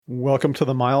Welcome to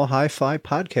the Mile High Fi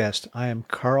podcast. I am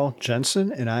Carl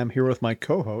Jensen, and I am here with my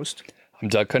co-host. I'm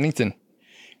Doug Cunnington.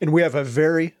 And we have a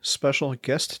very special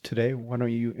guest today. Why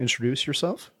don't you introduce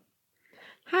yourself?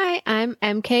 Hi, I'm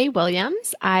MK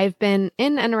Williams. I've been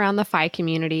in and around the Fi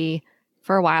community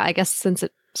for a while, I guess since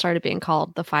it started being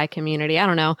called the Fi community. I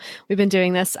don't know. We've been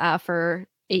doing this for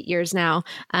 8 years now.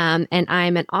 And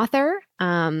I'm an author.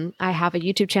 I have a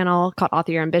YouTube channel called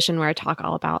Author Your Ambition where I talk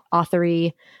all about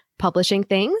authory publishing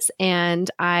things.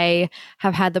 And I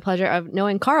have had the pleasure of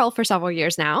knowing Carl for several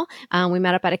years now. We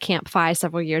met up at a Camp Fi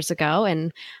several years ago,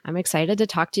 and I'm excited to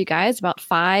talk to you guys about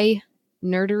Fi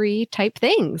nerdery type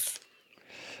things.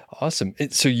 Awesome.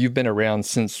 So you've been around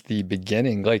since the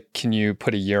beginning. Can you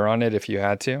put a year on it if you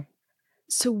had to?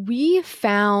 So we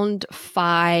found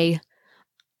Fi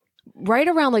right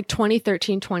around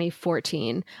 2013,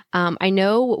 2014. I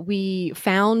know we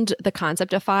found the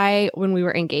concept of Fi when we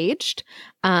were engaged.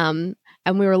 And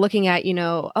we were looking at,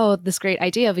 this great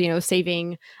idea of,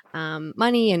 saving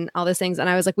money and all those things. And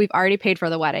I was like, we've already paid for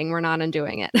the wedding. We're not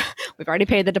undoing it. We've already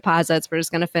paid the deposits. We're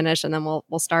just going to finish and then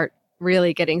we'll start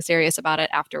really getting serious about it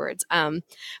afterwards.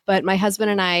 But my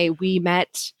husband and I, we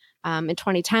met in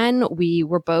 2010.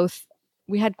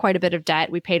 We had quite a bit of debt.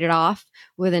 We paid it off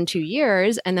within 2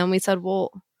 years. And then we said,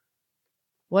 well,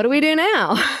 what do we do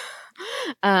now?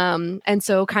 And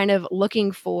so kind of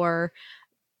looking for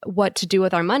what to do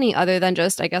with our money other than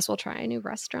just, I guess we'll try a new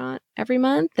restaurant every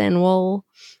month and we'll,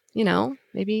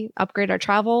 maybe upgrade our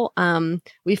travel.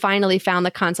 We finally found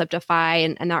the concept of Fi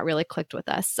and that really clicked with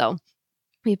us. So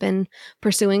we've been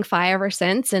pursuing Fi ever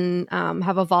since and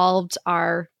have evolved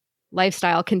our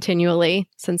lifestyle continually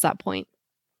since that point.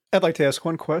 I'd like to ask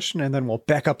one question and then we'll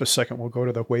back up a second. We'll go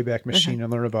to the Wayback Machine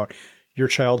and learn about your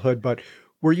childhood. But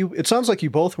it sounds like you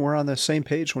both were on the same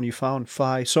page when you found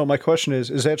Fi. So my question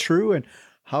is that true? And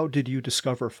how did you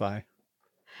discover Fi?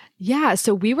 Yeah,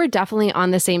 so we were definitely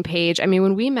on the same page. I mean,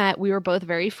 when we met, we were both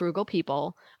very frugal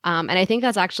people. And I think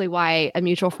that's actually why a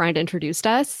mutual friend introduced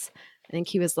us. I think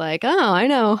he was like, oh, I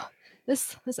know.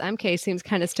 This MK seems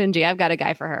kind of stingy. I've got a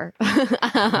guy for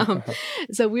her.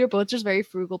 So we were both just very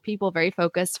frugal people, very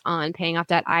focused on paying off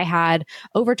debt. I had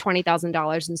over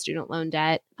 $20,000 in student loan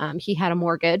debt. He had a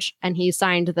mortgage and he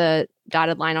signed the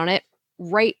dotted line on it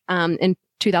right in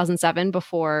 2007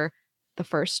 before the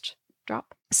first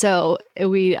drop. So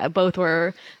we both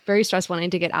were very stressed wanting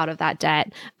to get out of that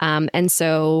debt. And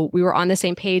so we were on the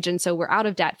same page. And so we're out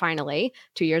of debt finally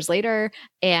 2 years later.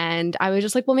 And I was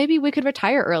just like, well, maybe we could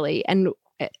retire early. And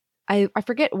I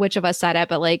forget which of us said it,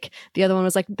 but the other one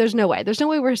was like, there's no way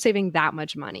we're saving that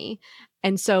much money.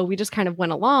 And so we just kind of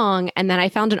went along. And then I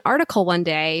found an article one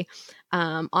day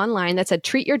online that said,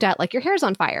 treat your debt like your hair's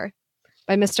on fire,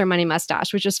 by Mr. Money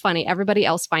Mustache, which is funny. Everybody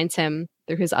else finds him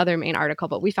through his other main article,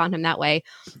 but we found him that way.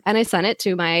 And I sent it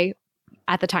to my,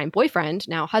 at the time, boyfriend,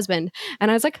 now husband.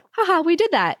 And I was like, haha, we did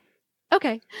that.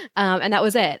 Okay. And that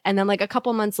was it. And then a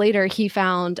couple months later, he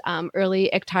found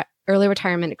early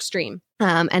retirement extreme.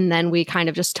 And then we kind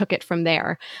of just took it from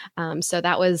there. So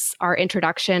that was our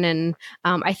introduction. And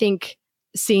I think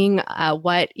seeing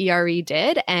what ERE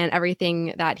did and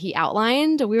everything that he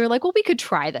outlined, we were like, well, we could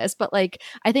try this. But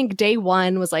I think day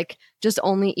one was just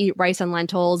only eat rice and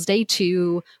lentils. Day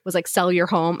two was sell your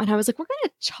home. And I was like, we're going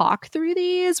to talk through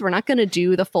these. We're not going to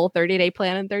do the full 30-day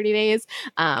plan in 30 days.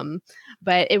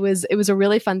 But it was a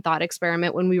really fun thought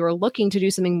experiment when we were looking to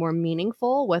do something more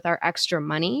meaningful with our extra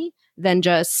money than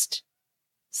just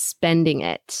spending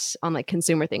it on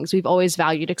consumer things. We've always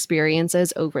valued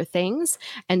experiences over things.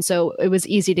 And so it was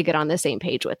easy to get on the same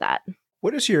page with that.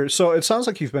 So it sounds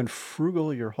like you've been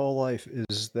frugal your whole life.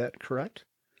 Is that correct?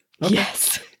 Okay.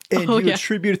 Yes. And you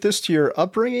attribute this to your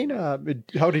upbringing?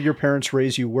 How did your parents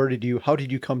raise you? How did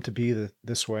you come to be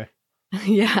this way?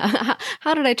 Yeah.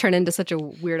 How did I turn into such a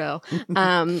weirdo?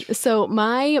 So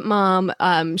my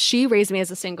mom, she raised me as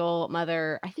a single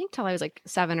mother, I think till I was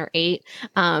 7 or 8.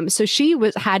 So she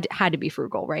had to be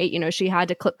frugal, right? She had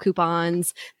to clip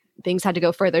coupons. Things had to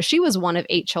go further. She was one of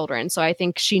 8 children. So I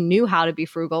think she knew how to be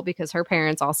frugal because her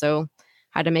parents also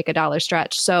had to make a dollar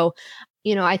stretch. So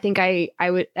I think I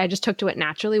just took to it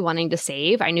naturally, wanting to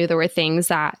save. I knew there were things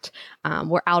that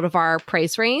were out of our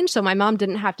price range. So my mom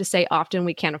didn't have to say often,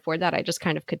 we can't afford that. I just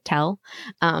kind of could tell.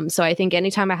 So I think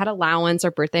anytime I had allowance or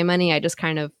birthday money, I just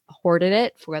kind of hoarded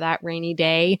it for that rainy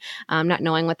day, not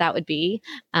knowing what that would be.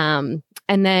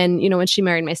 And then, when she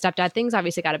married my stepdad, things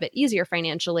obviously got a bit easier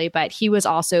financially, but he was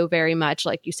also very much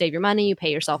like, you save your money, you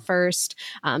pay yourself first,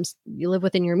 you live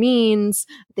within your means,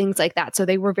 things like that. So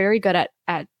they were very good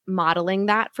at modeling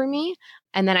that for me.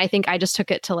 And then I think I just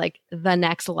took it to like the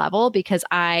next level, because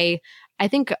I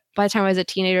think by the time I was a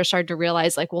teenager, I started to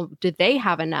realize like, well, did they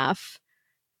have enough?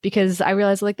 Because I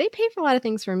realized like they pay for a lot of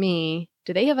things for me.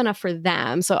 Do they have enough for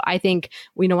them? So I think,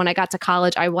 when I got to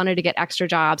college, I wanted to get extra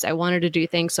jobs. I wanted to do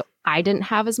things so I didn't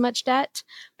have as much debt,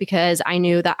 because I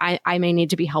knew that I may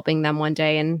need to be helping them one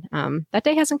day. And that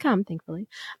day hasn't come, thankfully.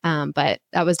 But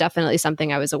that was definitely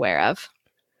something I was aware of.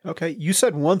 Okay. You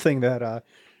said one thing that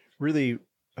really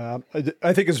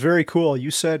I think is very cool. You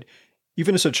said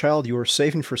even as a child, you were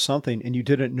saving for something and you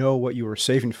didn't know what you were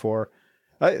saving for.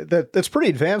 That's pretty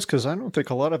advanced, because I don't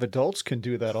think a lot of adults can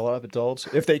do that. A lot of adults,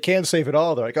 if they can save it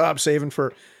all, they're like, oh, I'm saving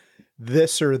for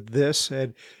this or this.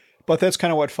 But that's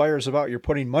kind of what FIRE is about. You're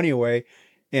putting money away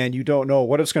and you don't know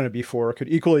what it's going to be for. It could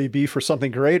equally be for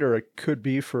something great, or it could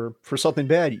be for something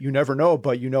bad. You never know,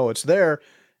 but you know it's there,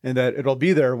 and that it'll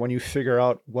be there when you figure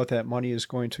out what that money is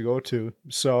going to go to.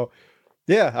 So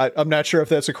yeah, I'm not sure if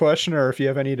that's a question or if you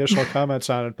have any additional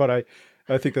comments on it, but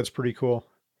I think that's pretty cool.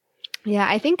 Yeah,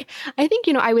 I think,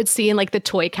 I would see in like the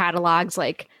toy catalogs,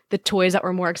 like the toys that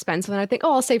were more expensive, and I think,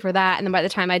 oh, I'll save for that. And then by the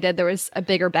time I did, there was a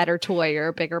bigger, better toy or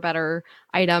a bigger, better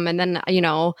item. And then,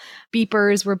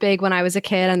 beepers were big when I was a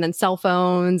kid, and then cell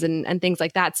phones and things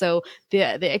like that. So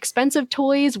the expensive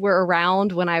toys were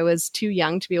around when I was too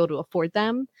young to be able to afford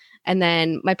them. And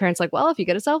then my parents like, well, if you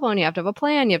get a cell phone, you have to have a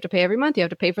plan. You have to pay every month. You have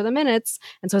to pay for the minutes.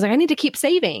 And so I was like, I need to keep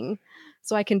saving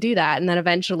so I can do that. And then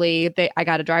eventually I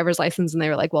got a driver's license, and they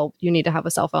were like, well, you need to have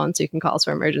a cell phone so you can call us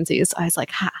for emergencies. So I was like,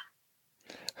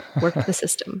 work with the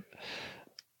system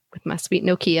with my sweet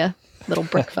Nokia little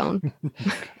brick phone.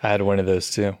 I had one of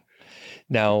those too.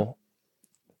 Now,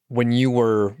 when you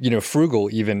were,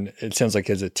 frugal, even it sounds like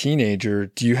as a teenager,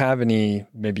 do you have any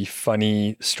maybe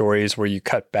funny stories where you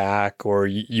cut back, or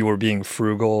you were being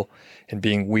frugal and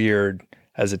being weird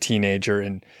as a teenager?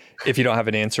 And if you don't have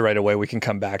an answer right away, we can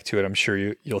come back to it. I'm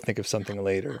sure you'll think of something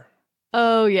later.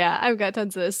 Oh yeah, I've got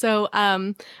tons of this. So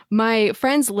my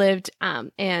friends lived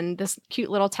in this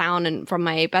cute little town, and from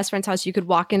my best friend's house, you could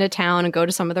walk into town and go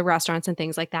to some of the restaurants and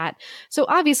things like that. So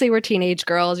obviously we're teenage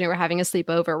girls, we're having a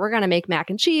sleepover. We're going to make mac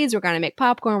and cheese. We're going to make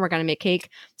popcorn. We're going to make cake.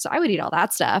 So I would eat all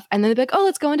that stuff. And then they'd be like, oh,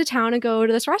 let's go into town and go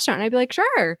to this restaurant. And I'd be like,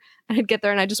 sure. And I'd get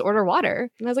there and I'd just order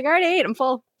water. And I was like, I already ate. I'm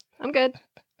full. I'm good.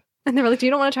 And they were like, do you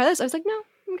don't want to try this? I was like, no,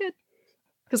 I'm good.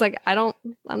 Because like, I'm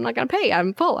not going to pay.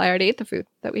 I'm full. I already ate the food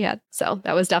that we had. So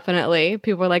that was definitely,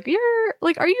 people were like, you're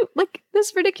like, are you like, this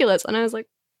is ridiculous. And I was like,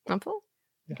 I'm full.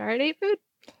 I already ate food.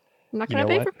 I'm not going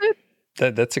to pay for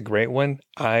food. That's a great one.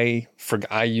 I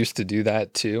used to do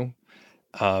that too.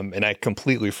 And I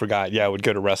completely forgot. Yeah, I would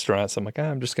go to restaurants. I'm like,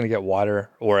 I'm just going to get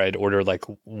water, or I'd order like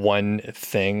one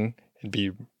thing and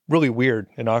be really weird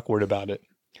and awkward about it.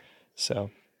 So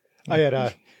I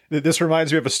had this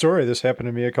reminds me of a story. This happened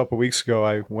to me a couple of weeks ago.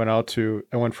 I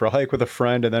went for a hike with a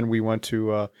friend, and then we went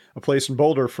to a place in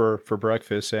Boulder for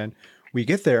breakfast. And we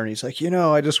get there, and he's like,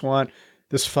 I just want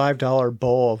this $5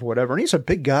 bowl of whatever. And he's a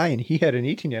big guy, and he hadn't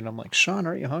eaten yet. And I'm like, Sean,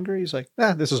 are you hungry? He's like,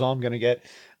 this is all I'm going to get.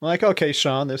 I'm like, okay,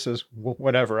 Sean, this is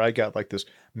whatever. I got like this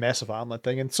massive omelet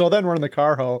thing. And so then we're in the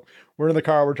car,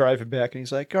 we're driving back, and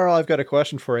he's like, Carl, I've got a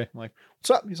question for you. I'm like, what's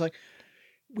up? He's like,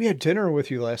 we had dinner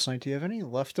with you last night. Do you have any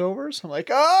leftovers? I'm like,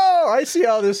 oh, I see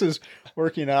how this is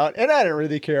working out. And I didn't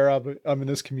really care. I'm in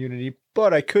this community,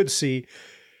 but I could see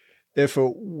if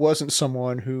it wasn't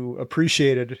someone who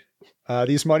appreciated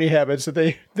these money habits, that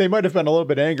they might have been a little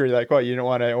bit angry. Like, well, you don't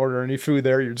want to order any food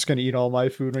there. You're just going to eat all my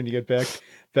food when you get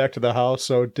back to the house.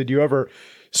 So did you ever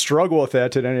struggle with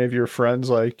that? Did any of your friends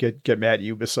like get mad at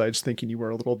you, besides thinking you were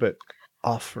a little bit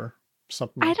off or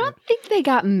something? I don't think they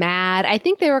got mad. I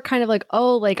think they were kind of like,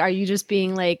 oh, like, are you just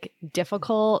being like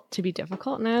difficult to be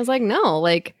difficult? And I was like, no,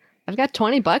 like, I've got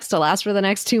 $20 to last for the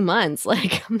next 2 months.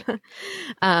 Like, I'm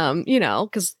not,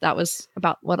 because that was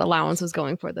about what allowance was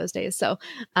going for those days. So,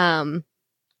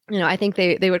 I think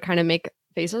they would kind of make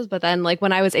faces. But then like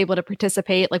when I was able to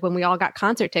participate, like when we all got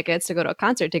concert tickets to go to a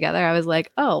concert together, I was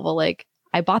like, oh, well, like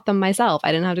I bought them myself.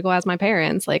 I didn't have to go ask my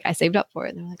parents. Like I saved up for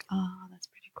it. And they're like, oh, that's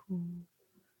pretty cool.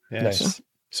 Yes.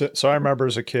 Nice. So I remember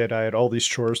as a kid, I had all these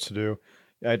chores to do.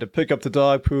 I had to pick up the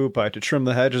dog poop. I had to trim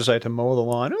the hedges. I had to mow the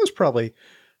lawn. It was probably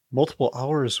multiple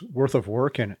hours worth of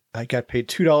work, and I got paid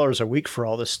 $2 a week for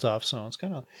all this stuff. So it's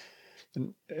kind of,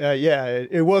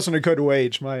 it wasn't a good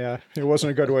wage. It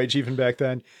wasn't a good wage even back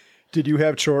then. Did you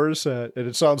have chores? And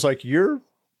it sounds like you're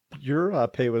your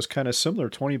pay was kind of similar,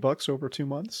 $20 over 2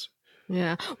 months.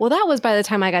 Yeah. Well, that was by the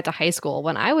time I got to high school.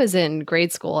 When I was in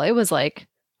grade school, it was like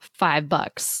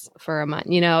 $5 for a month.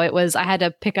 It was, I had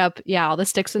to pick up, all the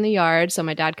sticks in the yard so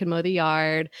my dad could mow the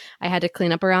yard. I had to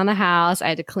clean up around the house. I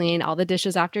had to clean all the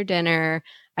dishes after dinner.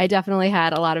 I definitely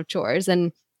had a lot of chores.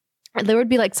 And there would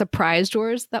be like surprise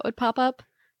chores that would pop up.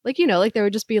 Like there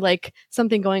would just be like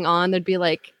something going on. There'd be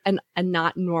like a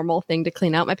not normal thing to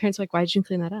clean out. My parents were like, why did you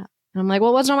clean that up? And I'm like,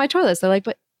 well, it wasn't on my chore list. They're like,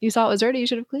 but you saw it was dirty. You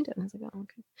should have cleaned it. And I was like, oh,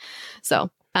 okay.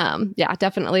 So,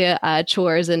 definitely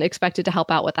chores and expected to help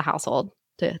out with the household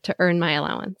to earn my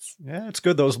allowance. Yeah, it's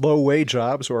good. Those low wage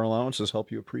jobs or allowances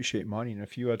help you appreciate money. And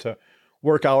if you had to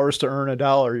work hours to earn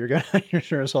 $1, you're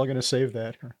sure as hell going to save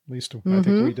that. Or at least I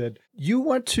think we did. You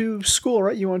went to school,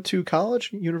 right? You went to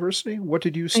college, university. What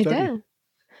did you study? I did.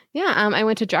 Yeah, I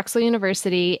went to Drexel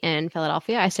University in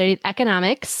Philadelphia. I studied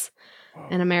economics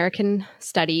and American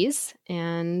studies,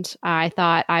 and I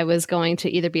thought I was going to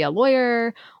either be a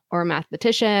lawyer or a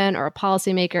mathematician or a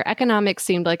policymaker. Economics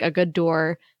seemed like a good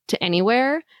door to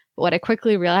anywhere, but what I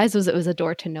quickly realized was it was a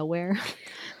door to nowhere.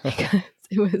 Because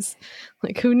it was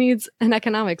like, who needs an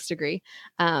economics degree?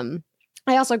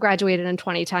 I also graduated in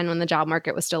 2010 when the job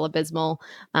market was still abysmal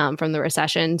from the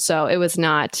recession. So it was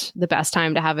not the best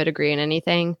time to have a degree in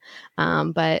anything.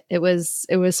 But it was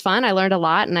fun. I learned a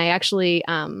lot. And I actually,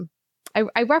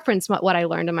 I reference what I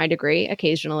learned in my degree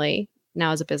occasionally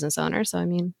now as a business owner. So, I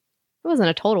mean, it wasn't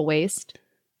a total waste.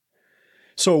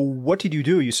 So what did you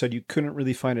do? You said you couldn't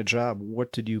really find a job.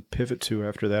 What did you pivot to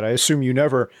after that? I assume you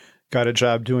never got a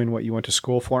job doing what you went to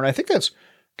school for. And I think that's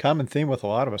a common theme with a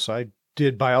lot of us. I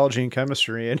did biology and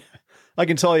chemistry, and I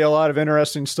can tell you a lot of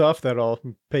interesting stuff that'll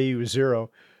pay you zero.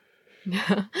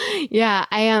 Yeah,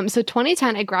 I am. So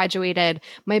 2010, I graduated.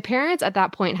 My parents at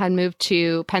that point had moved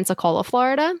to Pensacola,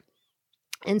 Florida.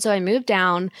 And so I moved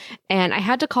down and I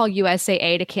had to call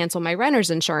USAA to cancel my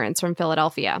renter's insurance from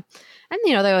Philadelphia. And,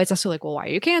 they always ask you like, well, why are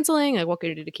you canceling? Like, what could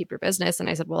you do to keep your business? And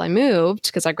I said, well, I moved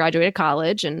because I graduated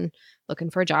college and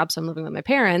looking for a job. So I'm living with my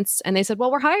parents. And they said,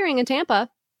 well, we're hiring in Tampa.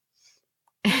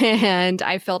 And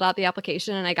I filled out the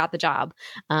application and I got the job.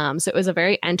 So it was a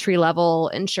very entry-level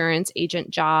insurance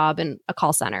agent job in a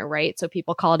call center, right? So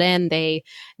people called in, they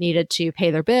needed to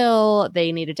pay their bill,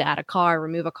 they needed to add a car,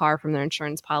 remove a car from their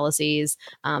insurance policies.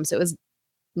 So it was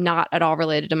not at all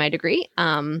related to my degree.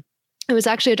 It was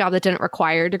actually a job that didn't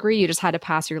require a degree. You just had to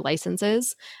pass your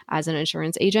licenses as an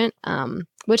insurance agent,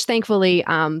 which thankfully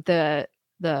the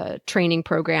training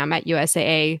program at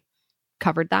USAA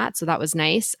covered that. So that was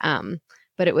nice.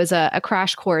 But it was a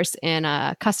crash course in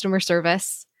customer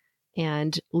service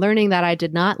and learning that I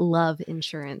did not love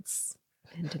insurance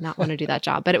and did not want to do that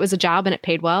job. But it was a job and it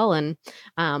paid well. And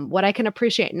what I can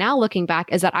appreciate now looking back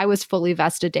is that I was fully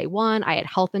vested day one. I had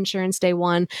health insurance day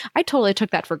one. I totally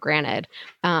took that for granted.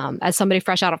 As somebody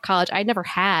fresh out of college, I'd never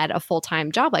had a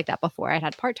full-time job like that before. I'd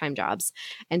had part-time jobs.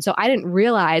 And so I didn't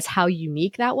realize how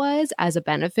unique that was as a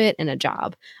benefit in a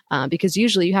job. Because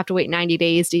usually you have to wait 90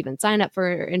 days to even sign up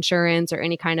for insurance or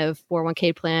any kind of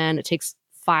 401k plan. It takes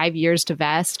 5 years to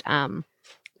vest.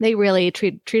 They really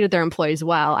treated their employees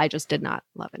well. I just did not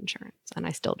love insurance, and I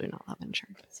still do not love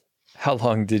insurance. How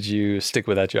long did you stick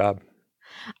with that job?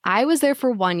 I was there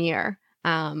for 1 year,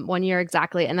 1 year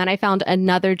exactly. And then I found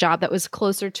another job that was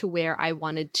closer to where I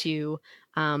wanted to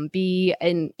be.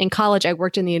 In college, I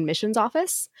worked in the admissions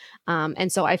office.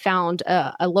 And so I found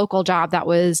a local job that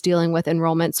was dealing with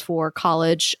enrollments for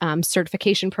college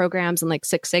certification programs and like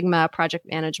Six Sigma project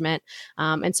management.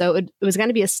 And so it was going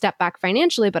to be a step back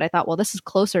financially, but I thought, well, this is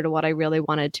closer to what I really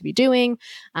wanted to be doing.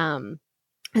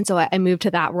 And so I moved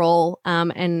to that role.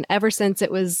 And ever since,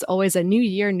 it was always a new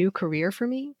year, new career for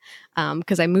me,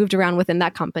 because I moved around within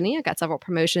that company. I got several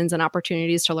promotions and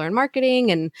opportunities to learn marketing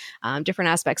and different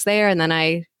aspects there. And then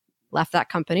I left that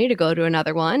company to go to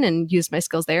another one and used my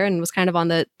skills there and was kind of on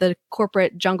the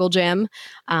corporate jungle gym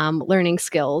learning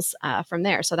skills from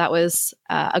there. So that was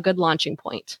a good launching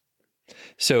point.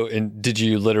 So, and did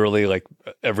you literally like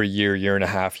every year and a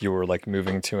half, you were like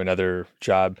moving to another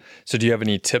job? So do you have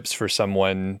any tips for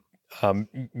someone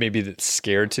maybe that's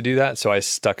scared to do that? So I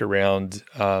stuck around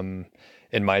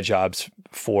in my jobs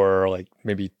for like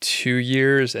maybe 2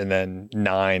 years and then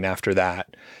 9 after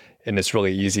that. And it's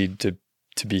really easy to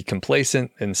be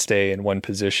complacent and stay in one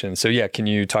position. So yeah, can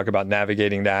you talk about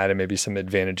navigating that and maybe some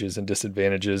advantages and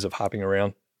disadvantages of hopping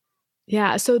around?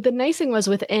 Yeah. So the nice thing was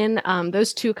within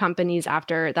those two companies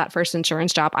after that first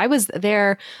insurance job, I was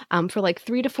there for like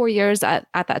 3 to 4 years at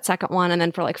that second one, and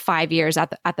then for like 5 years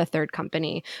at the third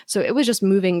company. So it was just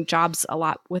moving jobs a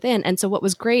lot within. And so what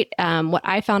was great, what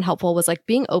I found helpful was like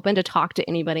being open to talk to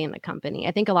anybody in the company.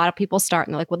 I think a lot of people start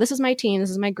and they're like, well, this is my team, this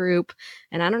is my group,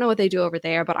 and I don't know what they do over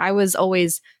there. But I was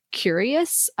always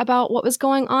curious about what was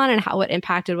going on and how it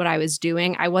impacted what I was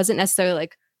doing. I wasn't necessarily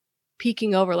like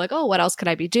peeking over like, oh, what else could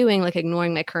I be doing? Like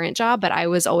ignoring my current job. But I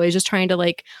was always just trying to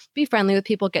like be friendly with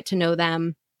people, get to know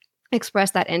them,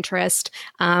 express that interest.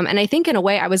 And I think in a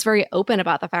way, I was very open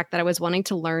about the fact that I was wanting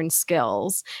to learn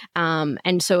skills.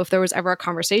 And so if there was ever a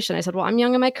conversation, I said, well, I'm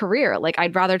young in my career. Like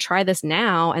I'd rather try this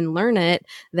now and learn it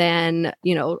than,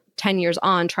 10 years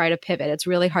on, try to pivot. It's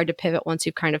really hard to pivot once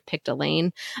you've kind of picked a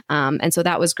lane. And so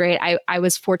that was great. I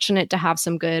was fortunate to have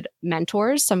some good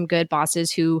mentors, some good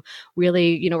bosses who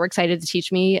really, were excited to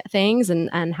teach me things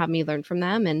and have me learn from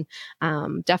them, and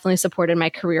definitely supported my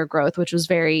career growth, which was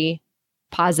very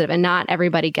positive. And not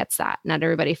everybody gets that. Not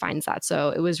everybody finds that.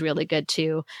 So it was really good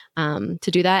to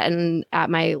do that. And at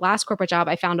my last corporate job,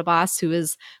 I found a boss who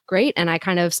was great, and I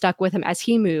kind of stuck with him as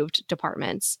he moved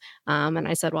departments. And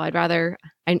I said, well,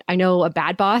 I know a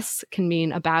bad boss can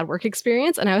mean a bad work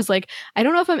experience. And I was like, I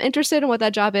don't know if I'm interested in what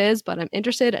that job is, but I'm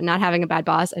interested in not having a bad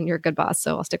boss, and you're a good boss,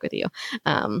 so I'll stick with you.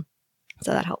 So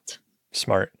that helped.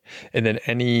 Smart. And then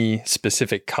any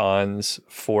specific cons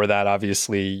for that?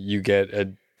 Obviously, you get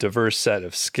a diverse set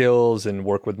of skills and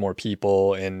work with more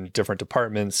people in different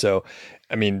departments. So,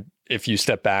 I mean, if you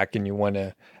step back and you want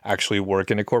to actually work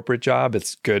in a corporate job,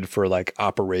 it's good for like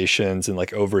operations and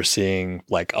like overseeing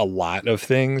like a lot of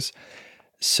things.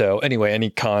 So anyway,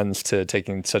 any cons to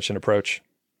taking such an approach?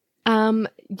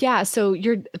 Yeah, so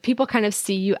people kind of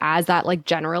see you as that like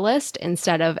generalist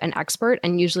instead of an expert,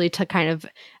 and usually to kind of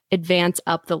advance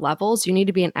up the levels, you need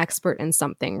to be an expert in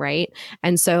something, right?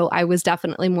 And so I was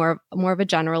definitely more of a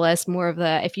generalist, more of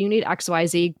the, if you need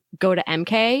XYZ, go to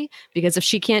MK, because if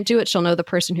she can't do it, she'll know the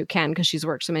person who can, because she's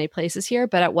worked so many places here.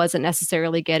 But it wasn't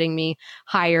necessarily getting me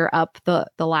higher up the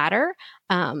ladder.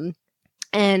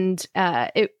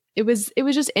 It was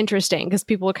just interesting because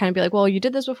people would kind of be like, well, you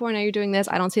did this before, now you're doing this.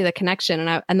 I don't see the connection.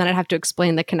 And then I'd have to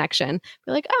explain the connection.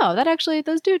 Be like, oh,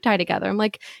 those do tie together. I'm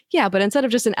like, yeah, but instead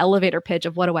of just an elevator pitch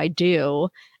of what do I do?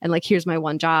 And like, here's my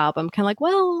one job. I'm kind of like,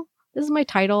 well, this is my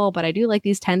title, but I do like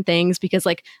these 10 things, because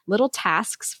like little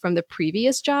tasks from the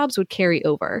previous jobs would carry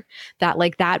over, that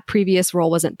like that previous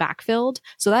role wasn't backfilled.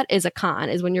 So that is a con,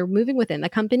 is when you're moving within the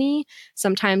company,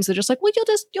 sometimes they're just like, well,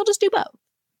 you'll just do both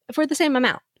for the same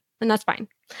amount. And that's fine.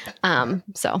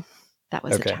 So that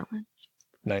was a challenge.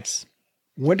 Nice.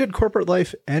 When did corporate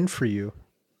life end for you?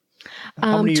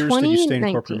 How many years did you stay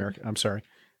in corporate America? I'm sorry.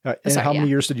 How many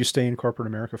years did you stay in corporate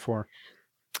America for?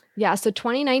 Yeah. So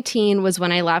 2019 was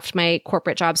when I left my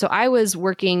corporate job. So I was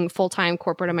working full-time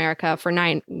corporate America for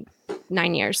nine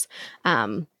years.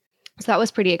 So that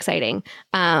was pretty exciting.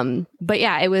 But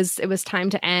yeah, it was time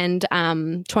to end.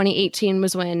 2018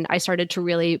 was when I started to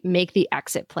really make the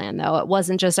exit plan, though. It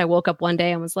wasn't just I woke up one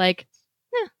day and was like,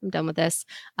 I'm done with this.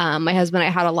 My husband and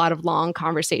I had a lot of long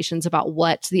conversations about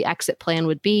what the exit plan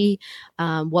would be,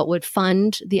 what would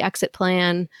fund the exit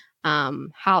plan,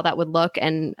 how that would look,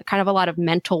 and kind of a lot of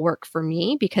mental work for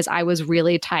me, because I was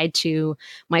really tied to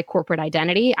my corporate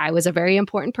identity. I was a very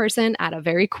important person at a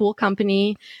very cool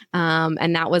company.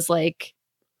 And that was like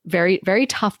very, very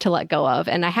tough to let go of.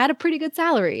 And I had a pretty good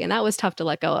salary, and that was tough to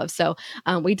let go of. So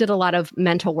we did a lot of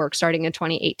mental work starting in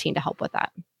 2018 to help with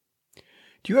that.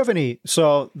 Do you have any,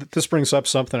 this brings up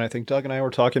something I think Doug and I were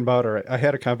talking about, or I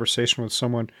had a conversation with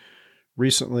someone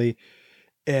recently.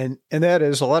 And that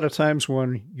is, a lot of times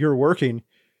when you're working,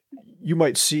 you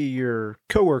might see your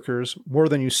coworkers more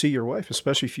than you see your wife,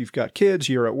 especially if you've got kids,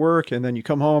 you're at work, and then you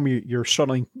come home, you're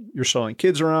shuttling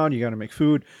kids around, you got to make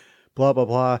food, blah, blah,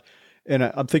 blah. And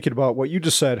I'm thinking about what you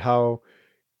just said, how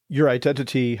your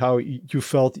identity, how you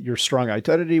felt your strong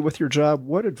identity with your job.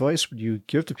 What advice would you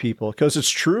give to people? Because it's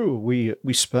true.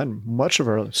 We spend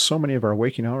so many of our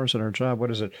waking hours in our job.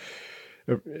 What is it?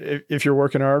 If you're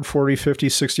working hard, 40, 50,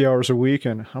 60 hours a week,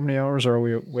 and how many hours are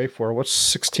we awake for? What's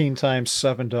 16 times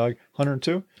 7, Doug?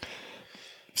 102?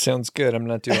 Sounds good. I'm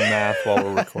not doing math while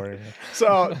we're recording.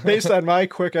 So based on my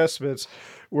quick estimates,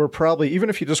 we're probably, even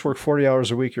if you just work 40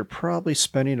 hours a week, you're probably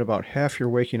spending about half your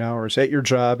waking hours at your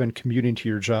job and commuting to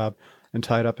your job and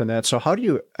tied up in that. So how do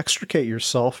you extricate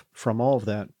yourself from all of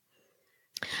that?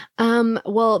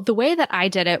 Well, the way that I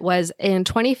did it was in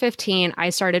 2015,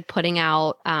 I started putting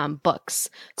out books.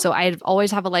 So I've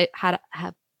always had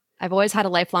I've always had a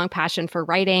lifelong passion for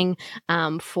writing,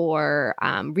 for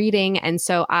reading. And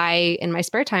so I, in my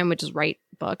spare time, would just write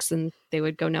books and they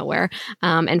would go nowhere.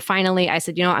 And finally I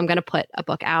said, I'm going to put a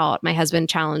book out. My husband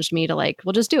challenged me to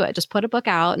well, just do it. Just put a book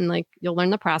out and you'll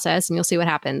learn the process and you'll see what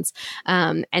happens.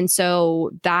 And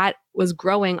so that was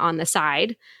growing on the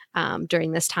side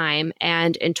during this time.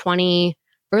 And in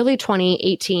early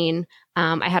 2018,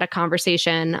 I had a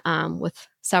conversation with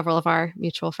several of our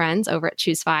mutual friends over at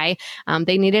MHFi.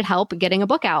 They needed help getting a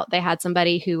book out. They had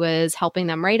somebody who was helping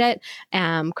them write it,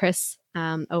 Chris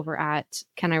over at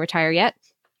Can I Retire Yet?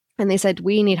 And they said,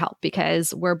 we need help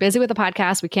because we're busy with the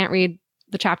podcast. We can't read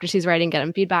the chapters he's writing, get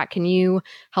him feedback. Can you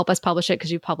help us publish it?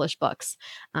 Because you publish books.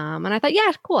 And I thought,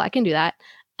 yeah, cool, I can do that.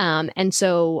 And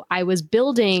so I was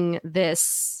building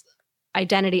this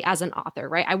identity as an author,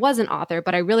 right? I was an author,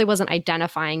 but I really wasn't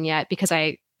identifying yet because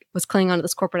I was clinging on to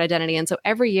this corporate identity. And so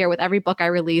every year with every book I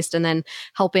released and then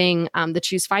helping the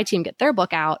MHFi team get their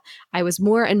book out, I was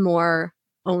more and more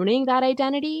owning that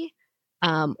identity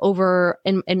over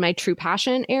in my true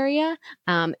passion area.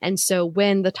 And so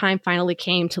when the time finally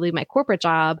came to leave my corporate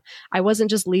job, I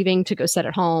wasn't just leaving to go sit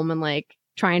at home and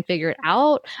try and figure it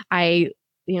out. I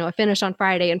finished on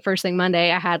Friday and first thing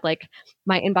Monday, I had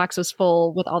my inbox was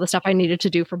full with all the stuff I needed to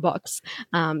do for books.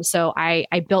 So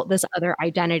I built this other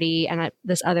identity and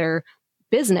this other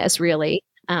business really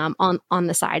on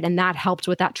the side. And that helped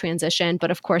with that transition.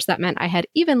 But of course, that meant I had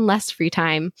even less free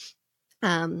time.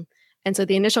 And so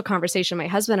the initial conversation my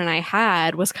husband and I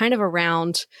had was kind of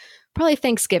around probably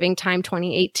Thanksgiving time,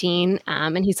 2018.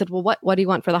 And he said, well, what do you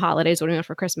want for the holidays? What do you want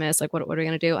for Christmas? What are we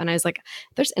going to do? And I was like,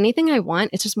 if there's anything I want,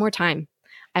 it's just more time.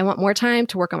 I want more time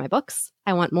to work on my books.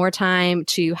 I want more time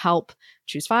to help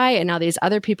MHFi and now these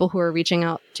other people who are reaching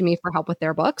out to me for help with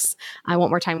their books. I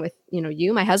want more time with,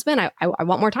 you, my husband. I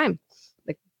want more time.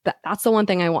 That's the one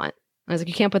thing I want. I was like,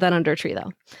 you can't put that under a tree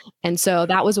though. And so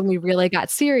that was when we really got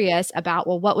serious about,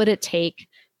 well, what would it take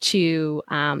to,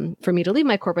 for me to leave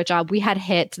my corporate job? We had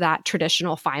hit that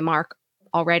traditional FI mark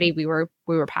already. We were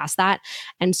past that.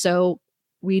 And so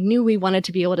we knew we wanted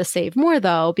to be able to save more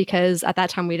though, because at that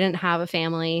time we didn't have a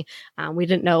family. We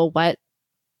didn't know what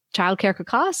childcare could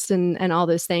cost and all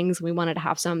those things. We wanted to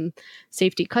have some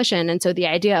safety cushion. And so the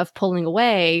idea of pulling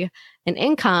away an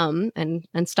income and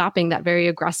stopping that very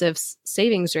aggressive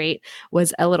savings rate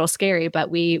was a little scary,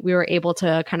 but we were able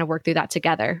to kind of work through that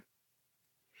together.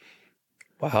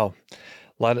 Wow.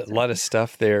 A lot of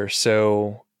stuff there.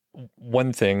 So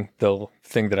one thing, the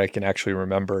thing that I can actually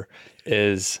remember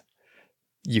is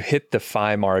you hit the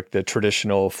FI mark, the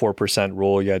traditional 4%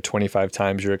 rule. You had 25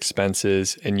 times your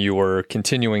expenses and you were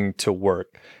continuing to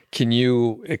work. Can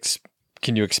you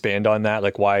expand on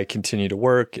that? Why continue to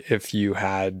work if you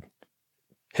had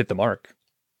hit the mark?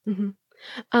 Mm-hmm.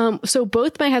 So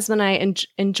both my husband and I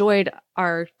enjoyed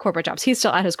our corporate jobs. He's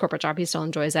still at his corporate job. He still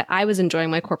enjoys it. I was enjoying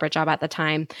my corporate job at the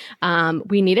time.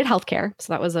 We needed healthcare.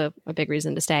 So that was a big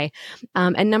reason to stay.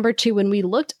 And number two, when we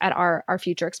looked at our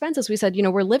future expenses, we said,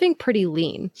 we're living pretty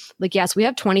lean. Yes, we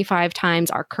have 25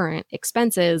 times our current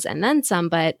expenses and then some,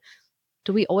 but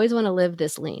do we always want to live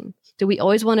this lean? Do we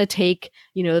always want to take,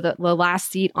 the last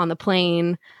seat on the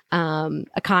plane,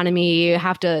 economy,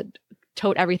 have to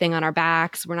tote everything on our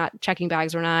backs? We're not checking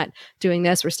bags. We're not doing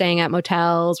this. We're staying at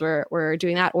motels. We're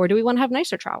doing that. Or do we want to have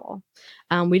nicer travel?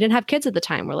 We didn't have kids at the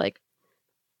time. We're like,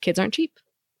 kids aren't cheap.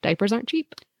 Diapers aren't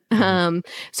cheap.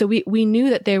 So we knew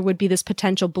that there would be this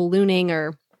potential ballooning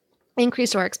or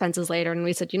increase to our expenses later. And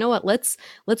we said, you know what, let's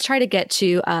try to get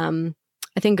to,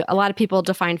 I think a lot of people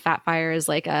define Fat Fire as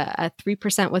a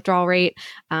 3% withdrawal rate.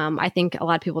 I think a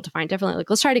lot of people define differently.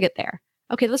 Let's try to get there.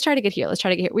 Okay, let's try to get here. Let's try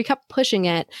to get here. We kept pushing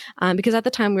it because at the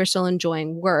time we were still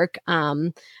enjoying work.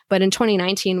 But in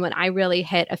 2019, when I really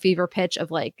hit a fever pitch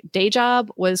of day job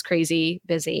was crazy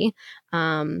busy.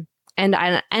 And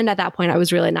at that point, I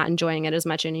was really not enjoying it as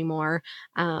much anymore.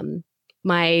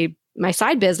 My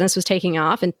side business was taking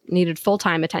off and needed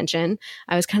full-time attention.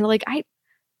 I was kind of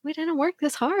we didn't work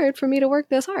this hard for me to work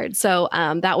this hard. So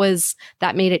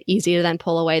that made it easy to then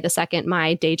pull away the second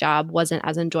my day job wasn't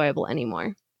as enjoyable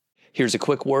anymore. Here's a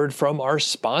quick word from our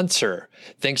sponsor.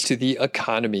 Thanks to the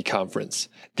Economy Conference.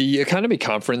 The Economy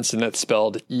Conference, and that's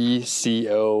spelled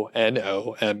ECONOME.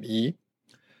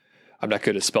 I'm not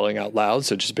good at spelling out loud,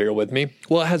 so just bear with me.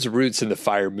 Well, it has roots in the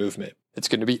FIRE movement. It's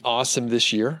going to be awesome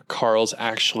this year. Carl's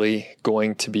actually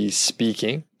going to be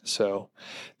speaking, so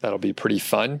that'll be pretty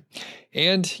fun.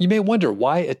 And you may wonder,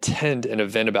 why attend an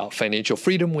event about financial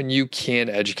freedom when you can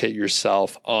educate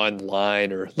yourself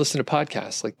online or listen to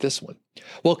podcasts like this one?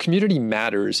 Well, community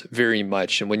matters very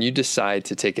much. And when you decide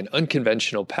to take an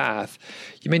unconventional path,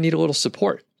 you may need a little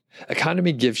support.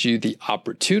 Economy gives you the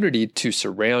opportunity to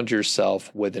surround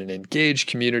yourself with an engaged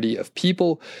community of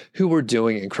people who are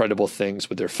doing incredible things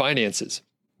with their finances.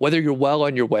 Whether you're well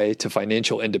on your way to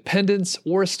financial independence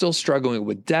or still struggling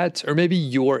with debt, or maybe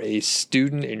you're a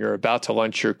student and you're about to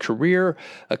launch your career,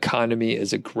 Economy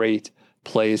is a great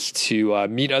place to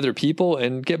meet other people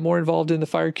and get more involved in the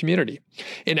FIRE community.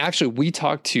 And actually, we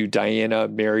talked to Diana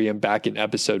Merriam back in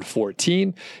episode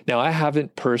 14. Now, I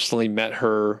haven't personally met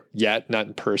her yet, not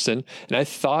in person, and I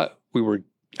thought we were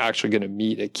actually going to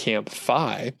meet at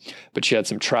MHFi, but she had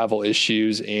some travel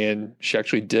issues and she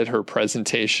actually did her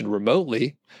presentation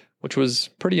remotely, which was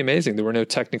pretty amazing. There were no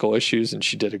technical issues and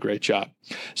she did a great job.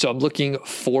 So I'm looking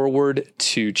forward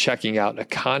to checking out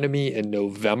Economy in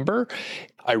November.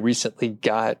 I recently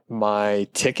got my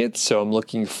tickets, so I'm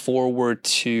looking forward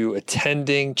to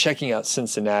attending, checking out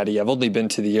Cincinnati. I've only been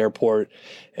to the airport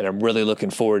and I'm really looking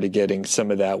forward to getting some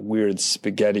of that weird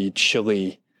spaghetti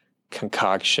chili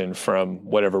concoction from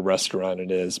whatever restaurant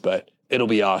it is, but it'll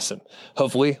be awesome.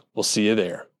 Hopefully we'll see you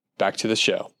there. Back to the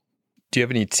show. Do you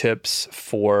have any tips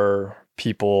for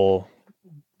people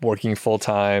working full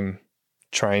time,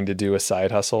 trying to do a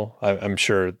side hustle? I'm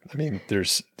sure, I mean,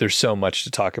 there's so much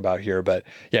to talk about here, but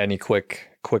yeah, any quick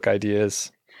ideas?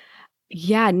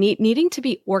 Yeah, needing to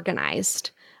be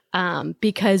organized.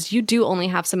 Because you do only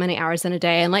have so many hours in a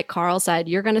day. And like Carl said,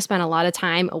 you're going to spend a lot of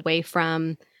time away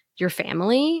from your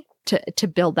family to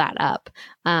build that up.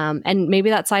 And maybe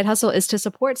that side hustle is to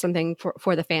support something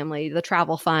for the family, the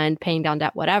travel fund, paying down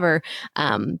debt, whatever.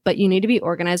 But you need to be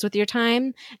organized with your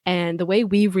time. And the way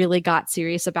we really got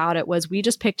serious about it was we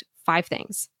just picked 5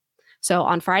 things. So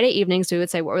on Friday evenings, we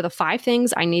would say, what were the 5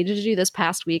 things I needed to do this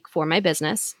past week for my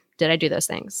business? Did I do those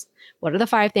things? What are the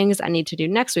 5 things I need to do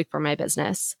next week for my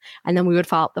business? And then we would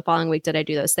follow up the following week. Did I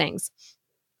do those things?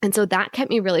 And so that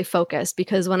kept me really focused,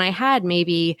 because when I had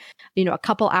maybe, a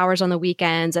couple hours on the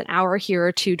weekends, an hour here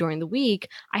or 2 during the week,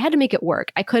 I had to make it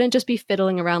work. I couldn't just be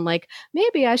fiddling around like,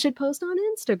 maybe I should post on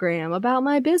Instagram about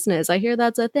my business. I hear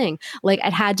that's a thing. Like,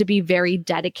 it had to be very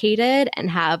dedicated and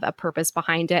have a purpose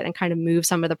behind it and kind of move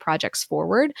some of the projects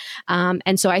forward.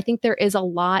 And so I think there is a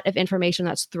lot of information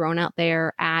that's thrown out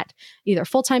there at either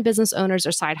full-time business owners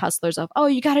or side hustlers of, oh,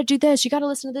 you got to do this. You got to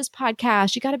listen to this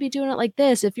podcast. You got to be doing it like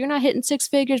this. If you're not hitting 6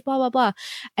 figures, blah, blah, blah.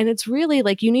 And it's really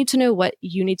like, you need to know what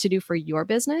you need to do for your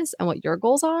business and what your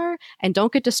goals are. And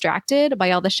don't get distracted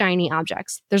by all the shiny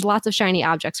objects. There's lots of shiny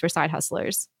objects for side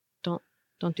hustlers.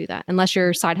 Don't do that unless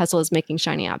your side hustle is making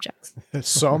shiny objects.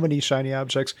 So many shiny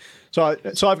objects. So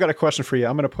I've got a question for you.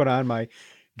 I'm going to put on my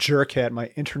jerk hat, my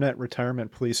internet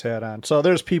retirement police hat on. So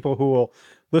there's people who will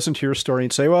listen to your story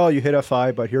and say, well, you hit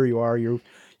FI, but here you are, you've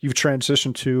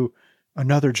transitioned to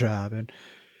another job. And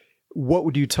what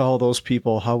would you tell those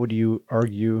people? How would you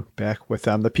argue back with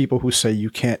them? The people who say you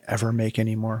can't ever make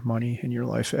any more money in your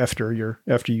life after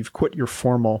you've quit your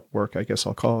formal work, I guess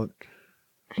I'll call it.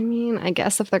 I mean, I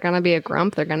guess if they're going to be a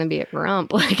grump, they're going to be a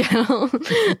grump. Like,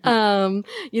 I'm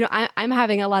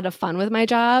having a lot of fun with my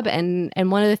job. And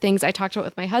one of the things I talked about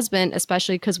with my husband,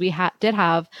 especially because we did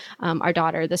have our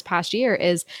daughter this past year,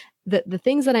 is the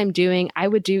things that I'm doing, I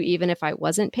would do even if I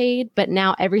wasn't paid. But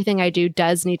now everything I do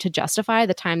does need to justify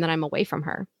the time that I'm away from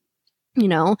her.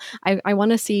 I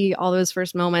want to see all those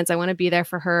first moments. I want to be there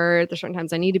for her. There's certain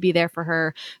times I need to be there for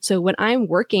her. So when I'm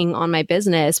working on my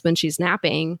business, when she's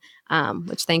napping,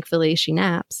 which thankfully she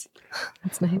naps,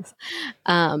 that's nice.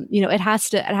 It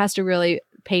has to really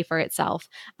pay for itself.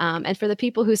 And for the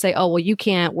people who say, oh, well, you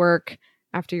can't work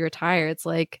after you retire, it's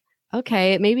like,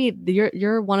 okay, maybe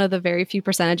you're one of the very few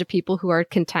percentage of people who are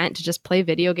content to just play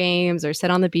video games or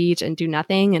sit on the beach and do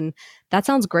nothing. And that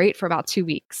sounds great for about 2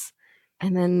 weeks.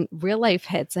 And then real life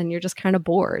hits and you're just kind of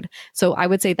bored. So I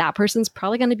would say that person's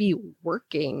probably going to be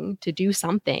working to do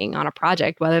something on a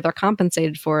project, whether they're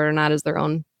compensated for it or not is their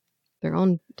own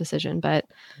decision. But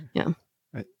yeah.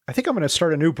 I think I'm going to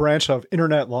start a new branch of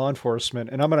internet law enforcement,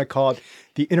 and I'm going to call it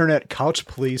the Internet Couch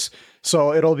Police.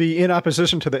 So it'll be in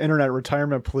opposition to the Internet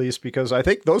Retirement Police, because I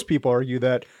think those people argue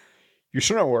that you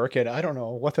shouldn't work, and I don't know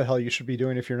what the hell you should be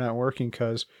doing if you're not working,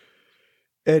 because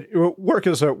work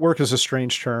is a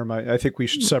strange term. I think we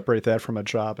should separate that from a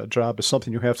job. A job is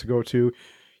something you have to go to.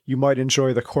 You might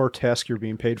enjoy the core task you're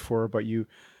being paid for, but you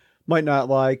might not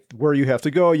like where you have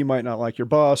to go. You might not like your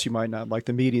boss. You might not like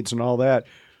the meetings and all that.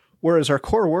 Whereas our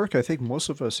core work, I think most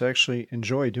of us actually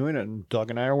enjoy doing it. And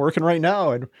Doug and I are working right now,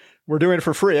 and we're doing it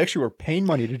for free. Actually, we're paying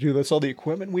money to do this, all the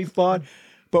equipment we've bought,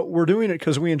 but we're doing it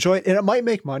because we enjoy it. And it might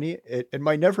make money. It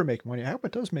might never make money. I hope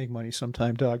it does make money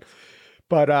sometime, Doug.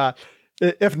 But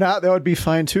if not, that would be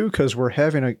fine too, because we're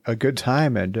having a good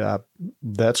time, and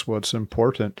that's what's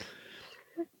important.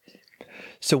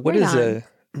 So what is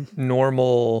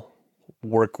normal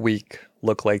work week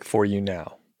look like for you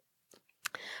now?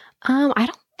 I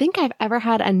don't think I've ever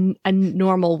had a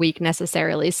normal week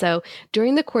necessarily. So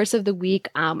during the course of the week,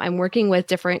 I'm working with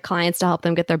different clients to help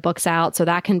them get their books out. So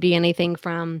that can be anything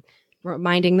from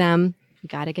reminding them, you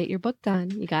got to get your book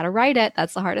done. You got to write it.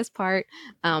 That's the hardest part.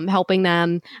 Helping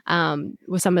them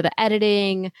with some of the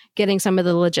editing, getting some of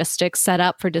the logistics set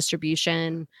up for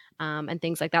distribution, and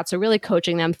things like that. So really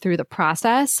coaching them through the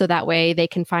process so that way they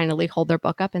can finally hold their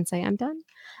book up and say, I'm done.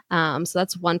 So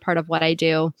that's one part of what I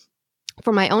do.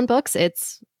 For my own books,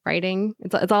 it's writing.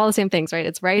 It's all the same things, right?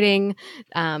 It's writing,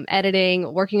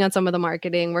 editing, working on some of the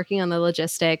marketing, working on the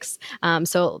logistics.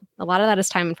 So a lot of that is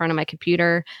time in front of my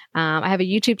computer. I have a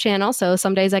YouTube channel, so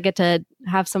some days I get to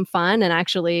have some fun and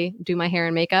actually do my hair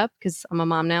and makeup because I'm a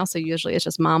mom now. So usually it's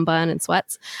just mom bun and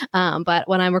sweats. But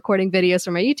when I'm recording videos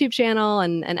for my YouTube channel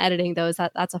and editing those,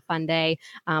 that's a fun day.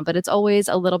 But it's always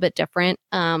a little bit different.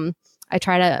 I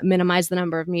try to minimize the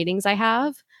number of meetings I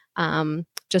have.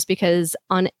 Just because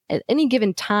at any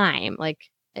given time, like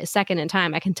a second in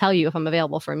time, I can tell you if I'm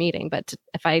available for a meeting. But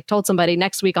if I told somebody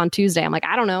next week on Tuesday, I'm like,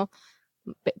 I don't know,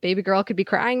 baby girl could be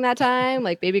crying that time.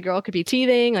 Like baby girl could be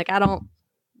teething. Like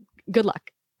good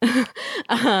luck.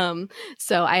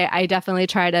 So I definitely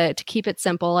try to keep it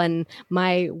simple, and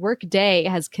my work day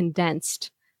has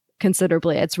condensed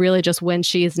considerably. It's really just when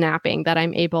she's napping that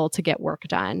I'm able to get work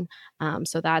done.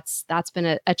 So that's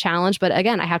been a challenge, but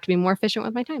again, I have to be more efficient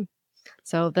with my time.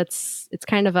 So it's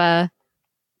kind of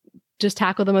just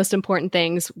tackle the most important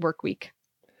things work week.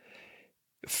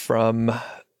 From,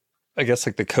 I guess,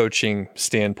 like the coaching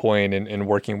standpoint and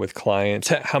working with clients,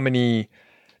 how many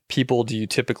people do you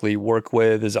typically work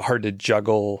with? Is it hard to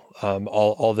juggle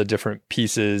all the different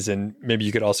pieces? And maybe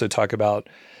you could also talk about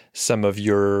some of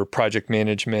your project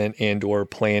management and or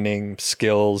planning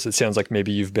skills. It sounds like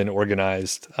maybe you've been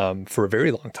organized for a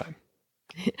very long time.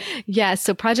 Yeah,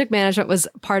 so project management was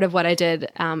part of what I did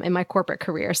in my corporate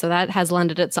career. So that has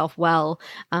lended itself well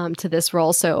to this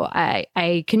role. So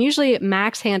I can usually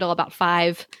max handle about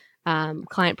 5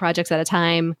 client projects at a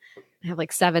time. I have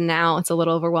like 7 now. It's a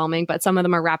little overwhelming, but some of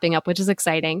them are wrapping up, which is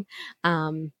exciting.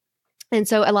 And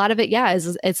so a lot of it,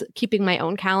 is keeping my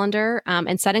own calendar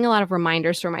and setting a lot of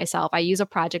reminders for myself. I use a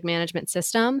project management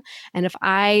system. And if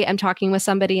I am talking with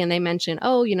somebody and they mention,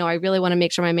 oh, I really want to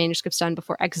make sure my manuscript's done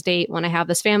before X date. When I have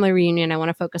this family reunion, I want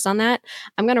to focus on that.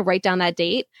 I'm going to write down that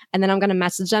date. And then I'm going to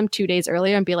message them 2 days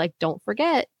earlier and be like, don't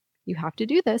forget, you have to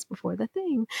do this before the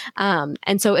thing.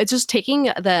 And so it's just taking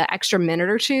the extra minute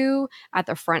or 2 at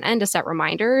the front end to set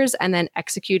reminders and then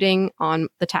executing on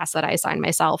the tasks that I assign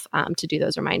myself to do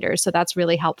those reminders. So that's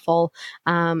really helpful.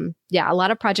 A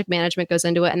lot of project management goes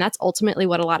into it. And that's ultimately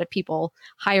what a lot of people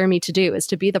hire me to do, is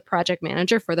to be the project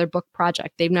manager for their book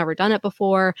project. They've never done it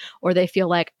before, or they feel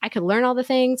like I could learn all the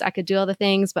things, I could do all the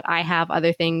things, but I have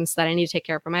other things that I need to take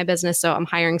care of for my business. So I'm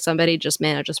hiring somebody to just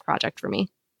manage this project for me.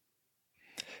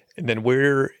 And then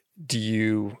where do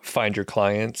you find your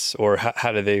clients, or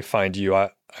how do they find you?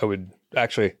 I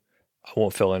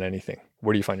won't fill in anything.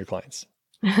 Where do you find your clients?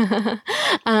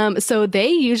 So they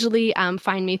usually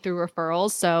find me through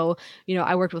referrals. So,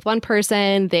 I worked with one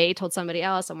person, they told somebody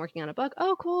else, I'm working on a book.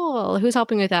 Oh, cool. Who's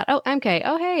helping with that? Oh, MK.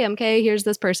 Oh, hey, MK, here's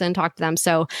this person, talk to them.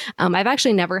 So I've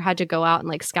actually never had to go out and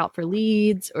like scout for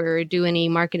leads or do any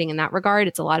marketing in that regard.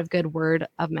 It's a lot of good word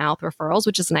of mouth referrals,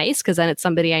 which is nice because then it's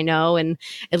somebody I know. And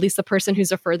at least the person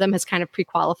who's referred them has kind of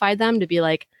pre-qualified them to be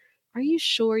like, are you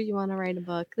sure you want to write a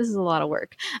book? This is a lot of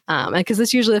work. Because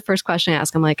it's usually the first question I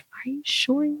ask. I'm like, are you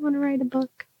sure you want to write a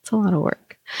book? It's a lot of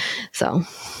work. So.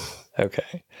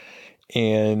 Okay.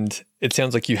 And it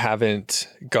sounds like you haven't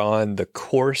gone the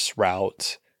course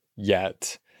route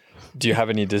yet. Do you have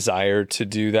any desire to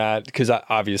do that? Because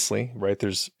obviously, right,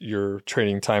 you're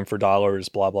trading time for dollars,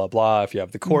 blah, blah, blah. If you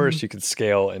have the course, you could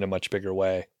scale in a much bigger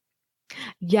way.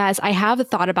 Yes, I have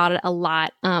thought about it a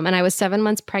lot. And I was 7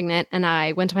 months pregnant, and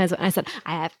I went to my husband and I said,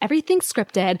 I have everything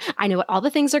scripted. I know what all the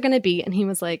things are going to be. And he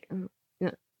was like,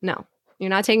 no, you're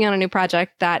not taking on a new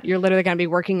project that you're literally going to be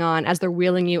working on as they're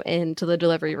wheeling you into the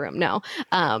delivery room. No.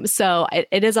 So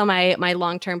it is on my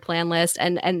long-term plan list.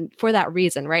 And for that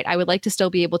reason, right, I would like to still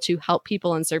be able to help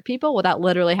people and serve people without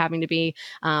literally having to be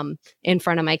in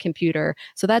front of my computer.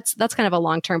 So that's kind of a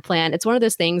long-term plan. It's one of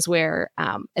those things where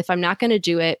if I'm not going to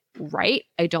do it right,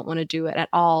 I don't want to do it at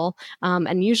all.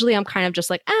 And usually I'm kind of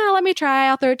just like, let me try,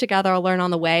 I'll throw it together, I'll learn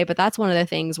on the way. But that's one of the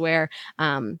things where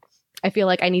I feel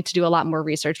like I need to do a lot more